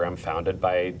 government program founded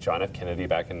by John F. Kennedy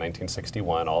back in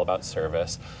 1961, all about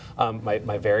service.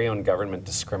 My very own government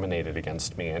discriminated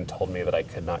against me and told me that I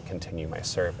could not continue my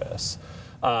service.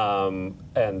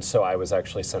 And so I was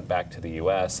actually sent back to the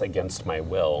U.S. against my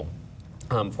will.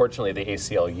 Fortunately, the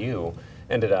ACLU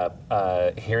ended up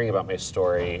hearing about my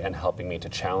story and helping me to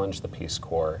challenge the Peace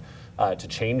Corps to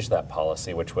change that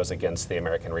policy, which was against the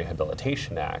American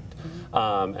Rehabilitation Act.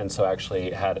 And so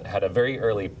actually had a very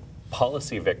early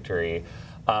policy victory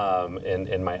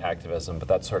in my activism, but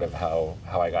that's sort of how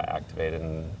I got activated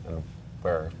and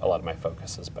where a lot of my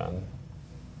focus has been.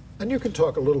 And you can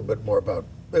talk a little bit more about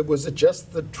Was it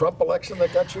just the Trump election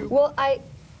that got you? Well, I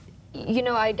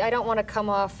don't want to come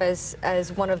off as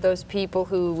one of those people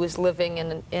who was living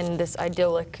in this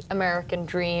idyllic American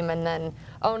dream, and then,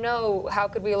 oh no, how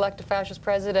could we elect a fascist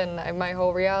president? My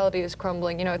whole reality is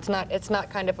crumbling. You know, it's not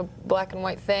kind of a black and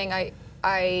white thing.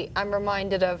 I'm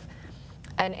reminded of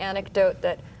an anecdote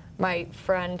that my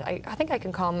friend, I think I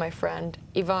can call him my friend,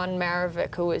 Ivan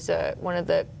Marovic, who was one of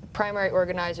the primary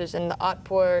organizers in the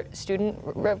Otpor student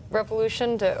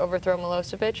revolution to overthrow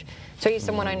Milosevic. So he's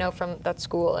someone I know from that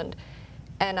school,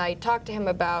 and I talked to him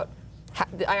about,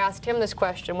 I asked him this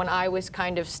question when I was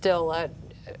kind of still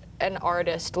an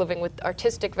artist living with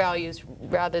artistic values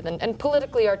rather than, and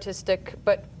politically artistic,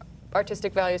 but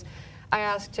artistic values. I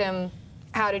asked him,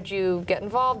 how did you get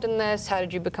involved in this? How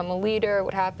did you become a leader?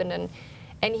 What happened?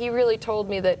 And he really told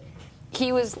me that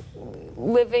he was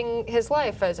living his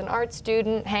life as an art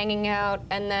student, hanging out,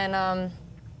 and then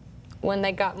when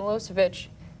they got Milosevic,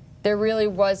 there really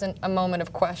wasn't a moment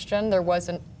of question. There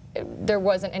wasn't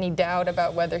any doubt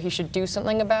about whether he should do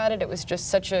something about it. It was just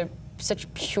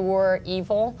such pure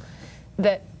evil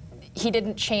that he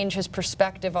didn't change his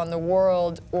perspective on the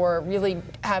world or really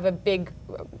have a big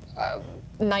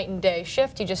night and day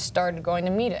shift. He just started going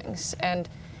to meetings. And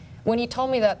when he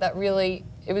told me that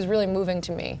it was really moving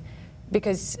to me,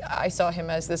 because I saw him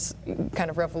as this kind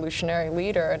of revolutionary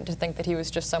leader, and to think that he was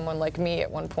just someone like me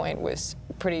at one point was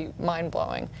pretty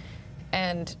mind-blowing.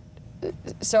 And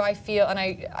so I feel, and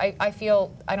I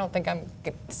feel, I don't think I'm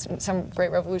some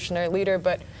great revolutionary leader,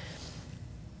 but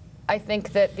I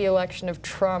think that the election of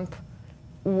Trump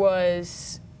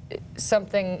was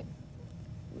something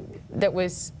that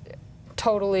was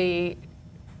totally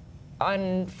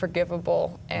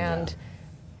unforgivable and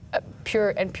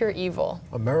pure evil.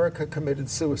 America committed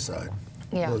suicide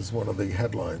was one of the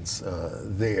headlines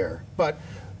there. But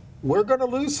we're going to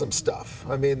lose some stuff.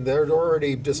 I mean, they're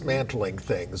already dismantling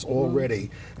things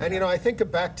already. And, you know, I think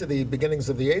back to the beginnings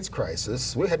of the AIDS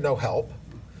crisis. We had no help.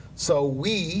 So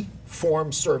we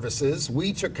formed services,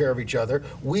 we took care of each other,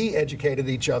 we educated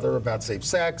each other about safe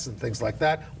sex and things like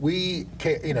that. We,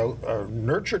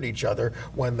 nurtured each other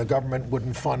when the government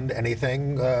wouldn't fund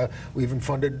anything. We even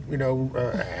funded,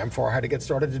 AmFAR had to get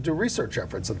started to do research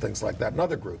efforts and things like that, and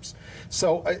other groups.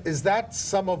 So is that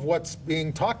some of what's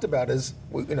being talked about? Is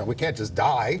we can't just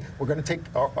die. We're going to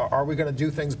are we going to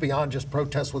do things beyond just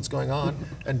protest what's going on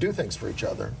and do things for each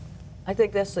other? I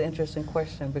think that's an interesting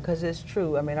question, because it's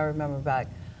true. I mean, I remember back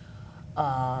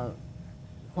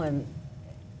when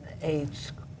the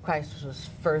AIDS crisis was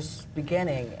first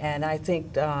beginning, and I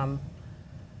think that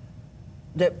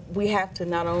we have to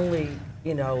not only,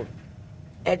 well,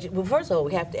 first of all,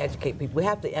 we have to educate people. We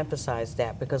have to emphasize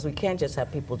that, because we can't just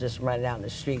have people just running down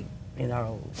the street,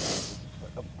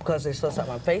 because they saw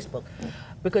something on Facebook.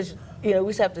 Because, we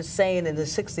used to have this saying in the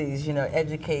 60s,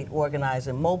 educate, organize,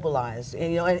 and mobilize,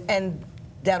 and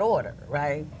that order,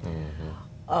 right?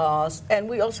 Mm-hmm. And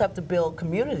we also have to build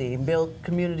community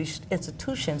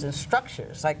institutions and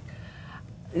structures. Like,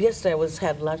 yesterday I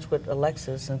had lunch with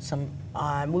Alexis,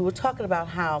 and we were talking about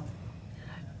how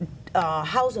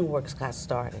Housing Works got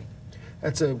started.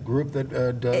 That's a group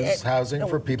that does housing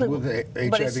for people with HIV and AIDS.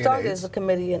 But it started as a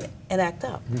committee in ACT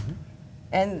UP. Mm-hmm.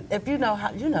 And if you know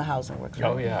Housing Works, right?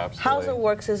 Oh yeah, absolutely. Housing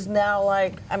Works is now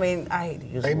like, I hate to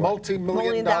use a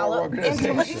multi-million-dollar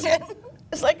organization.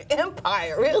 It's like an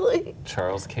empire, really.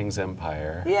 Charles King's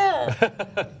empire. Yeah.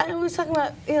 And we were talking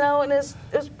about, and it's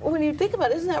when you think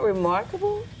about it, isn't that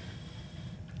remarkable?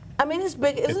 I mean, it's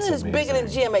big. Isn't it as bigger than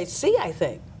GMHC? I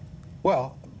think.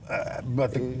 Well.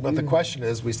 But the question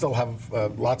is, we still have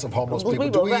lots of homeless people.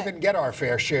 Do we even get our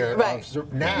fair share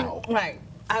of now? Right.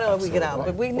 I don't know if we get out,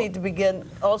 but we need to begin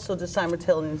also to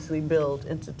simultaneously build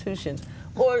institutions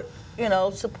or,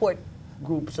 support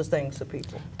groups or things for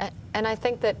people. And I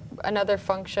think that another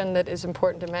function that is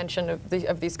important to mention of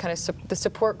these kind of the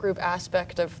support group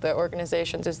aspect of the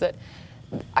organizations is that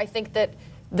I think that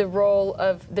the role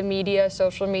of the media,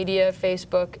 social media,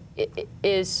 Facebook,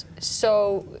 is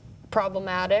so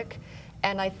problematic,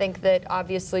 and I think that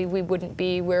obviously we wouldn't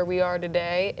be where we are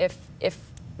today if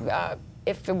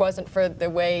it wasn't for the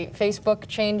way Facebook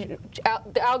changed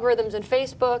the algorithms in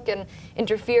Facebook and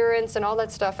interference and all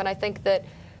that stuff. And I think that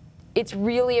it's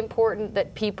really important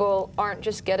that people aren't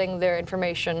just getting their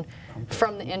information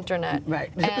from the internet. Right.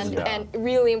 And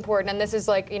really important, and this is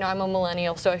like, I'm a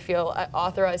millennial, so I feel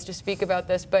authorized to speak about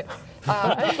this, but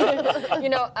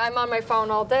I'm on my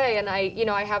phone all day, and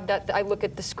I have that, I look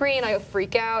at the screen, I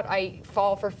freak out, I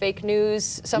fall for fake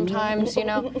news sometimes,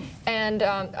 and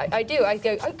I do. I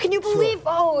go, can you believe,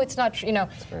 it's not true,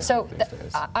 So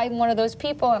I'm one of those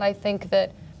people, and I think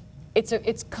that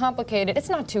it's complicated. It's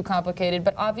not too complicated,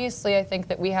 but obviously I think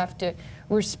that we have to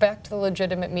respect the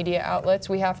legitimate media outlets.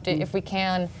 We have to, if we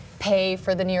can, pay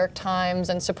for the New York Times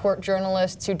and support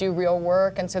journalists who do real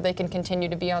work and so they can continue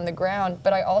to be on the ground.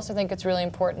 But I also think it's really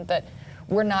important that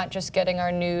we're not just getting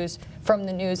our news from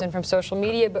the news and from social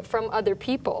media, but from other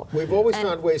people. We've always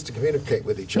found ways to communicate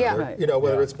with each other. Right. You know,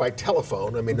 whether it's by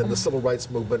telephone. I mean, in the civil rights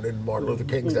movement in Martin Luther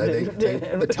King's day,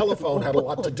 the telephone had a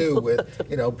lot to do with,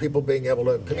 you know, people being able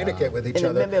to communicate with each And the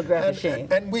other. mimeograph machine.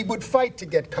 And we would fight to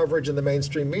get coverage in the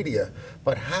mainstream media.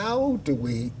 But how do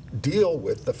we deal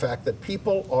with the fact that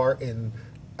people are in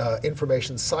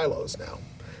information silos now?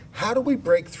 How do we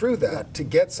break through that to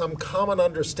get some common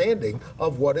understanding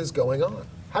of what is going on?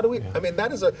 How do we, I mean,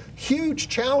 that is a huge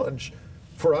challenge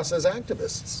for us as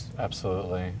activists.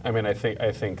 Absolutely. I mean, I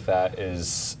think that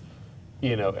is,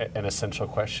 you know, an essential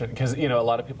question, because, you know, a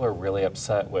lot of people are really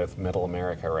upset with middle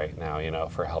America right now, you know,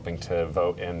 for helping to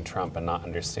vote in Trump and not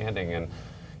understanding. And,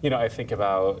 you know, I think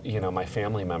about, you know, my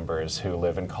family members who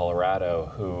live in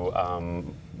Colorado who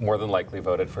more than likely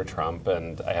voted for Trump,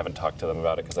 and I haven't talked to them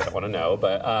about it because I don't want to know,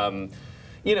 but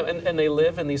you know, and they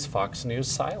live in these Fox News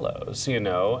silos, you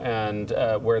know, and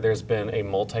where there's been a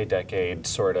multi-decade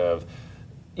sort of,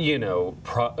 you know,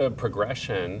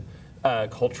 progression,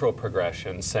 cultural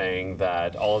progression, saying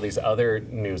that all of these other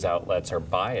news outlets are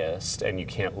biased and you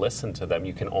can't listen to them,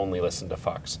 you can only listen to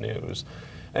Fox News.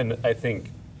 And I think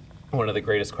one of the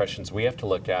greatest questions we have to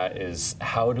look at is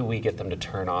how do we get them to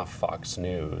turn off Fox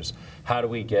News? How do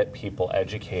we get people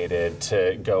educated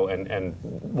to go and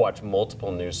watch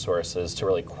multiple news sources to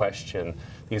really question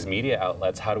these media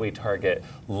outlets? How do we target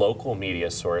local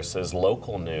media sources,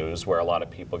 local news, where a lot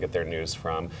of people get their news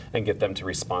from, and get them to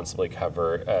responsibly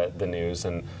cover the news?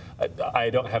 And I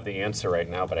don't have the answer right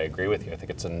now, but I agree with you. I think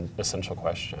it's an essential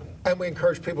question. And we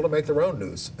encourage people to make their own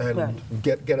news and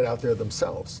get it out there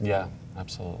themselves. Yeah,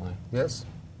 absolutely. Yes?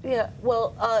 Yeah,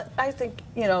 well, I think,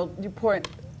 you know, you point,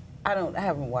 I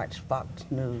haven't watched Fox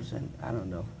News in I don't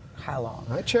know how long.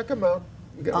 I check them out.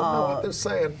 You gotta know what they're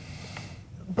saying.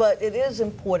 But it is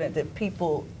important that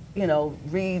people, you know,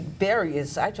 read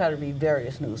various, I try to read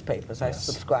various newspapers. I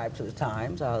subscribe to the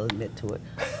Times, I'll admit to it.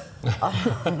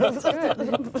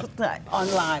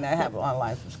 Online, I have an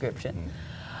online subscription.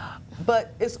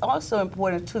 But it's also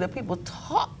important, too, that people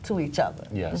talk to each other.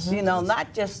 Yes. You know,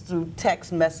 not just through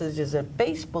text messages and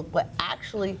Facebook, but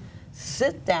actually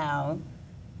sit down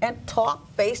and talk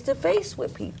face-to-face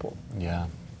with people. Yeah.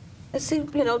 And see,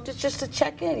 you know, just to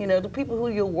check in, you know, the people who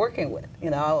you're working with.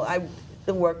 You know, I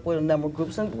work with a number of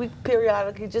groups, and we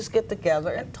periodically just get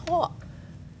together and talk.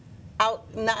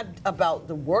 Not about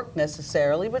the work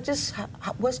necessarily, but just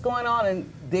what's going on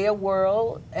in their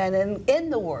world and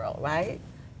in the world, right?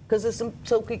 Because it's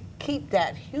so we keep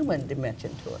that human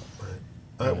dimension to it.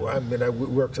 I mean, I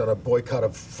worked on a boycott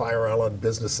of Fire Island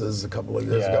businesses a couple of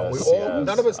years ago.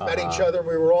 None of us met each other.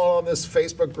 We were all on this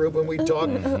Facebook group, and we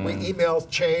talked. We emailed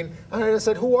chain. And I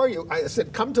said, "Who are you?" I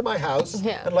said, "Come to my house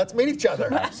and let's meet each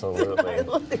other." Absolutely.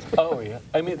 Oh yeah.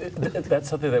 I mean, that's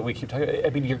something that we keep talking about. I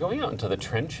mean, you're going out into the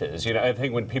trenches. You know, I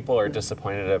think when people are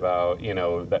disappointed about, you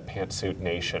know, that Pantsuit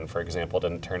Nation, for example,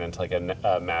 didn't turn into like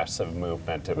a massive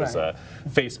movement. It was a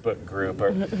Facebook group,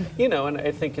 or you know, and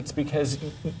I think it's because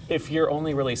if you're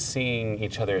only really seeing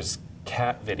each other's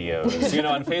cat videos, you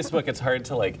know, on Facebook, it's hard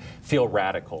to like feel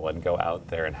radical and go out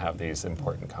there and have these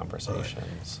important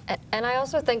conversations. And I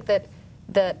also think that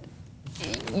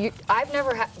I've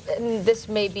never had, and this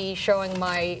may be showing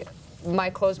my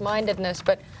closed-mindedness,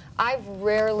 but I've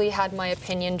rarely had my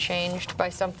opinion changed by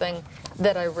something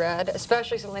that I read,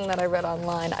 especially something that I read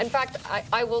online. In fact,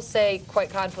 I will say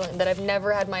quite confidently that I've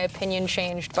never had my opinion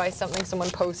changed by something someone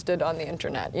posted on the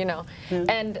internet, you know.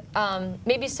 And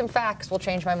maybe some facts will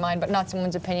change my mind, but not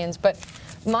someone's opinions. But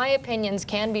my opinions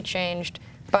can be changed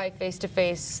by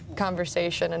face-to-face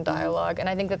conversation and dialogue, and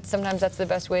I think that sometimes that's the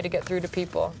best way to get through to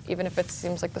people, even if it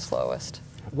seems like the slowest.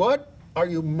 What are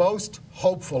you most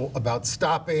hopeful about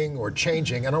stopping or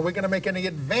changing, and are we going to make any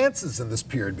advances in this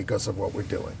period because of what we're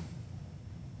doing?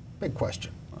 Big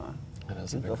question. That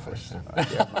is a big question.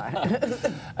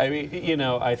 I mean, you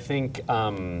know, I think,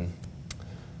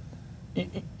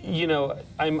 you know,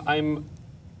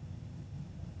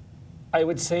 I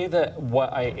would say that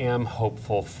what I am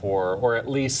hopeful for, or at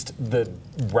least the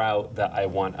route that I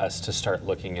want us to start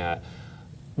looking at,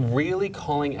 really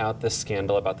calling out this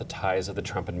scandal about the ties of the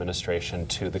Trump administration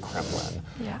to the Kremlin.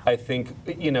 Yeah. I think,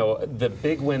 you know, the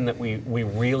big win that we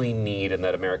really need and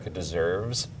that America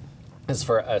deserves is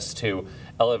for us to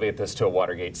elevate this to a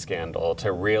Watergate scandal,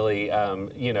 to really,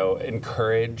 you know,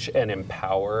 encourage and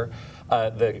empower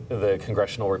the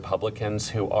congressional Republicans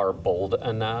who are bold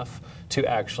enough to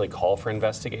actually call for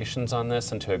investigations on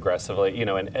this and to aggressively,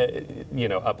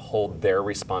 uphold their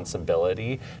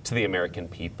responsibility to the American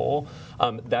people.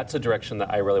 That's a direction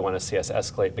that I really want to see us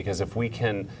escalate, because if we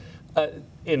can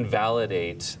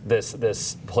invalidate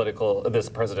this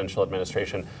presidential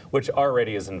administration, which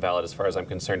already is invalid as far as I'm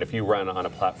concerned. If you run on a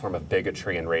platform of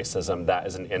bigotry and racism, that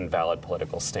is an invalid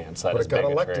political stance. That is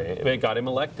bigotry. It got him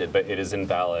elected, but it is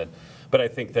invalid. But I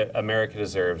think that America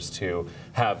deserves to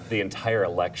have the entire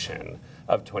election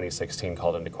of 2016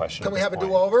 called into question. Can we have a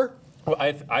do-over? Well,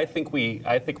 I think we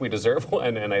deserve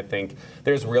one, and I think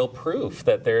there's real proof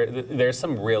that there's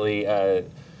some really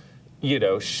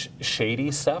shady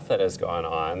stuff that has gone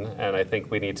on, and I think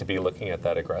we need to be looking at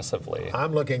that aggressively.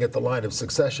 I'm looking at the line of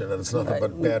succession, and it's nothing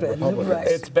but bad Republicans. Right.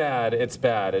 It's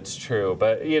bad, it's true,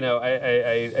 but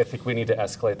I think we need to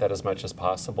escalate that as much as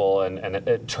possible,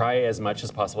 and try as much as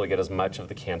possible to get as much of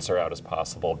the cancer out as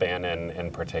possible. Bannon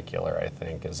in particular, I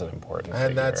think, is an important figure.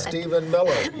 And that's Stephen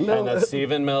Miller. And that's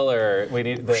Stephen Miller. We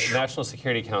need the National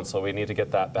Security Council. We need to get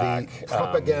that back. The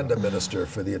propaganda minister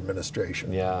for the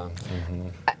administration. Yeah. Mm-hmm.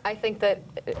 I think that,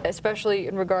 especially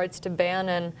in regards to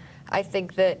Bannon, I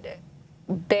think that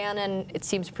Bannon, it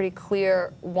seems pretty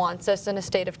clear, wants us in a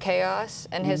state of chaos,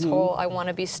 and his whole "I want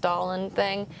to be Stalin"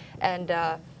 thing. And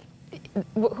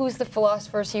who's the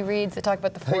philosophers he reads that talk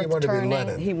about the fourth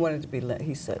turning? He wanted to be Lenin,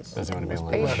 he says. Does he want to be Are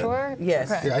Lenin? you sure?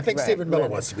 Yes. Okay. Yeah, I think Stephen Miller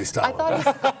wants to be Stalin.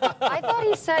 I thought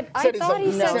he said Stalin.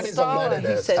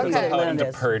 He said Okay. How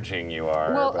into purging you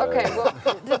are. Well, but- okay.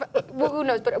 Well, who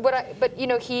knows? But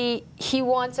he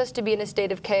wants us to be in a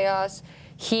state of chaos.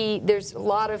 There's a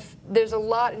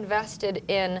lot invested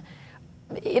in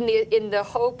the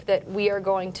hope that we are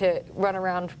going to run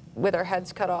around with our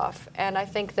heads cut off. And I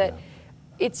think that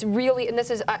it's really, and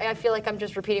I feel like I'm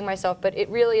just repeating myself, but it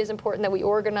really is important that we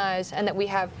organize and that we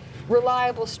have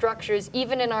reliable structures,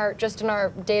 even in our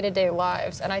day-to-day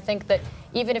lives. And I think that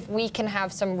even if we can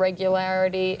have some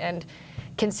regularity and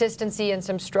consistency and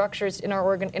some structures in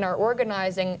our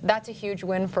organizing, that's a huge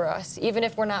win for us. Even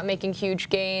if we're not making huge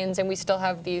gains and we still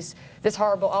have this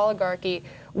horrible oligarchy,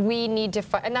 we need to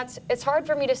fight. And it's hard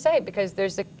for me to say, because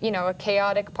there's a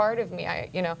chaotic part of me.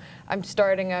 I'm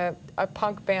starting a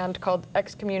punk band called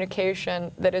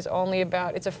Excommunication that is only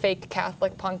about, it's a fake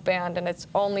Catholic punk band, and it's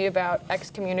only about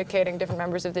excommunicating different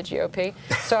members of the GOP.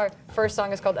 So our first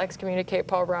song is called Excommunicate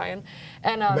Paul Ryan.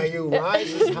 And May you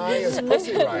rise as high as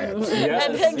Pussy Riot.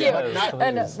 And thank you.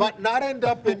 But not end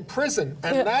up in prison,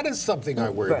 and that is something I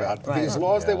worry about. These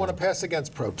laws they want to pass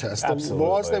against protests, the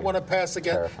laws they want to pass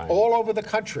against all over the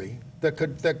country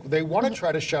that they want to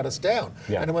try to shut us down.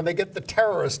 Yeah. And when they get the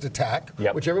terrorist attack,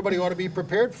 which everybody ought to be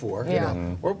prepared for,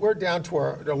 we're down to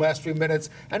our last few minutes.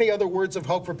 Any other words of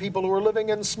hope for people who are living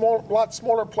in lot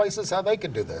smaller places, how they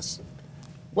can do this?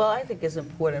 Well, I think it's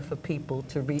important for people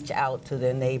to reach out to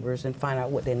their neighbors and find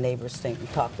out what their neighbors think and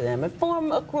talk to them and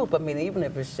form a group. I mean, even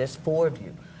if it's just 4 of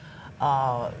you,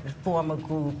 form a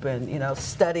group and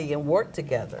study and work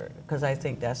together, because I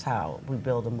think that's how we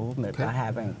build a movement, by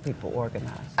having people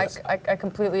organized. I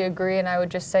completely agree, and I would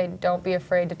just say, don't be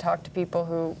afraid to talk to people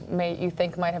who you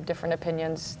think might have different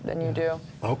opinions than you do.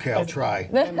 Okay, I'll try.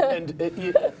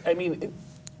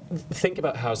 Think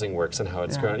about how housing works and how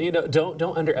it's grown.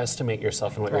 Don't underestimate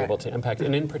yourself and what you're able to impact.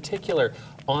 And in particular,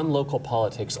 on local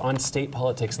politics, on state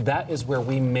politics, that is where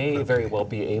we may very well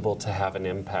be able to have an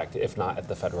impact, if not at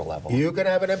the federal level. You can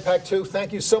have an impact too.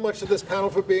 Thank you so much to this panel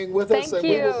for being with us. Thank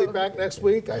And we will you. be back next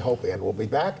week. I hope Ann will be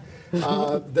back.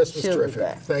 This was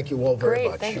terrific. Thank you all very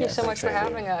much. Great. Thank you so much for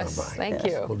having us. Bye-bye. Thank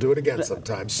you. We'll do it again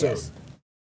sometime soon. Yes.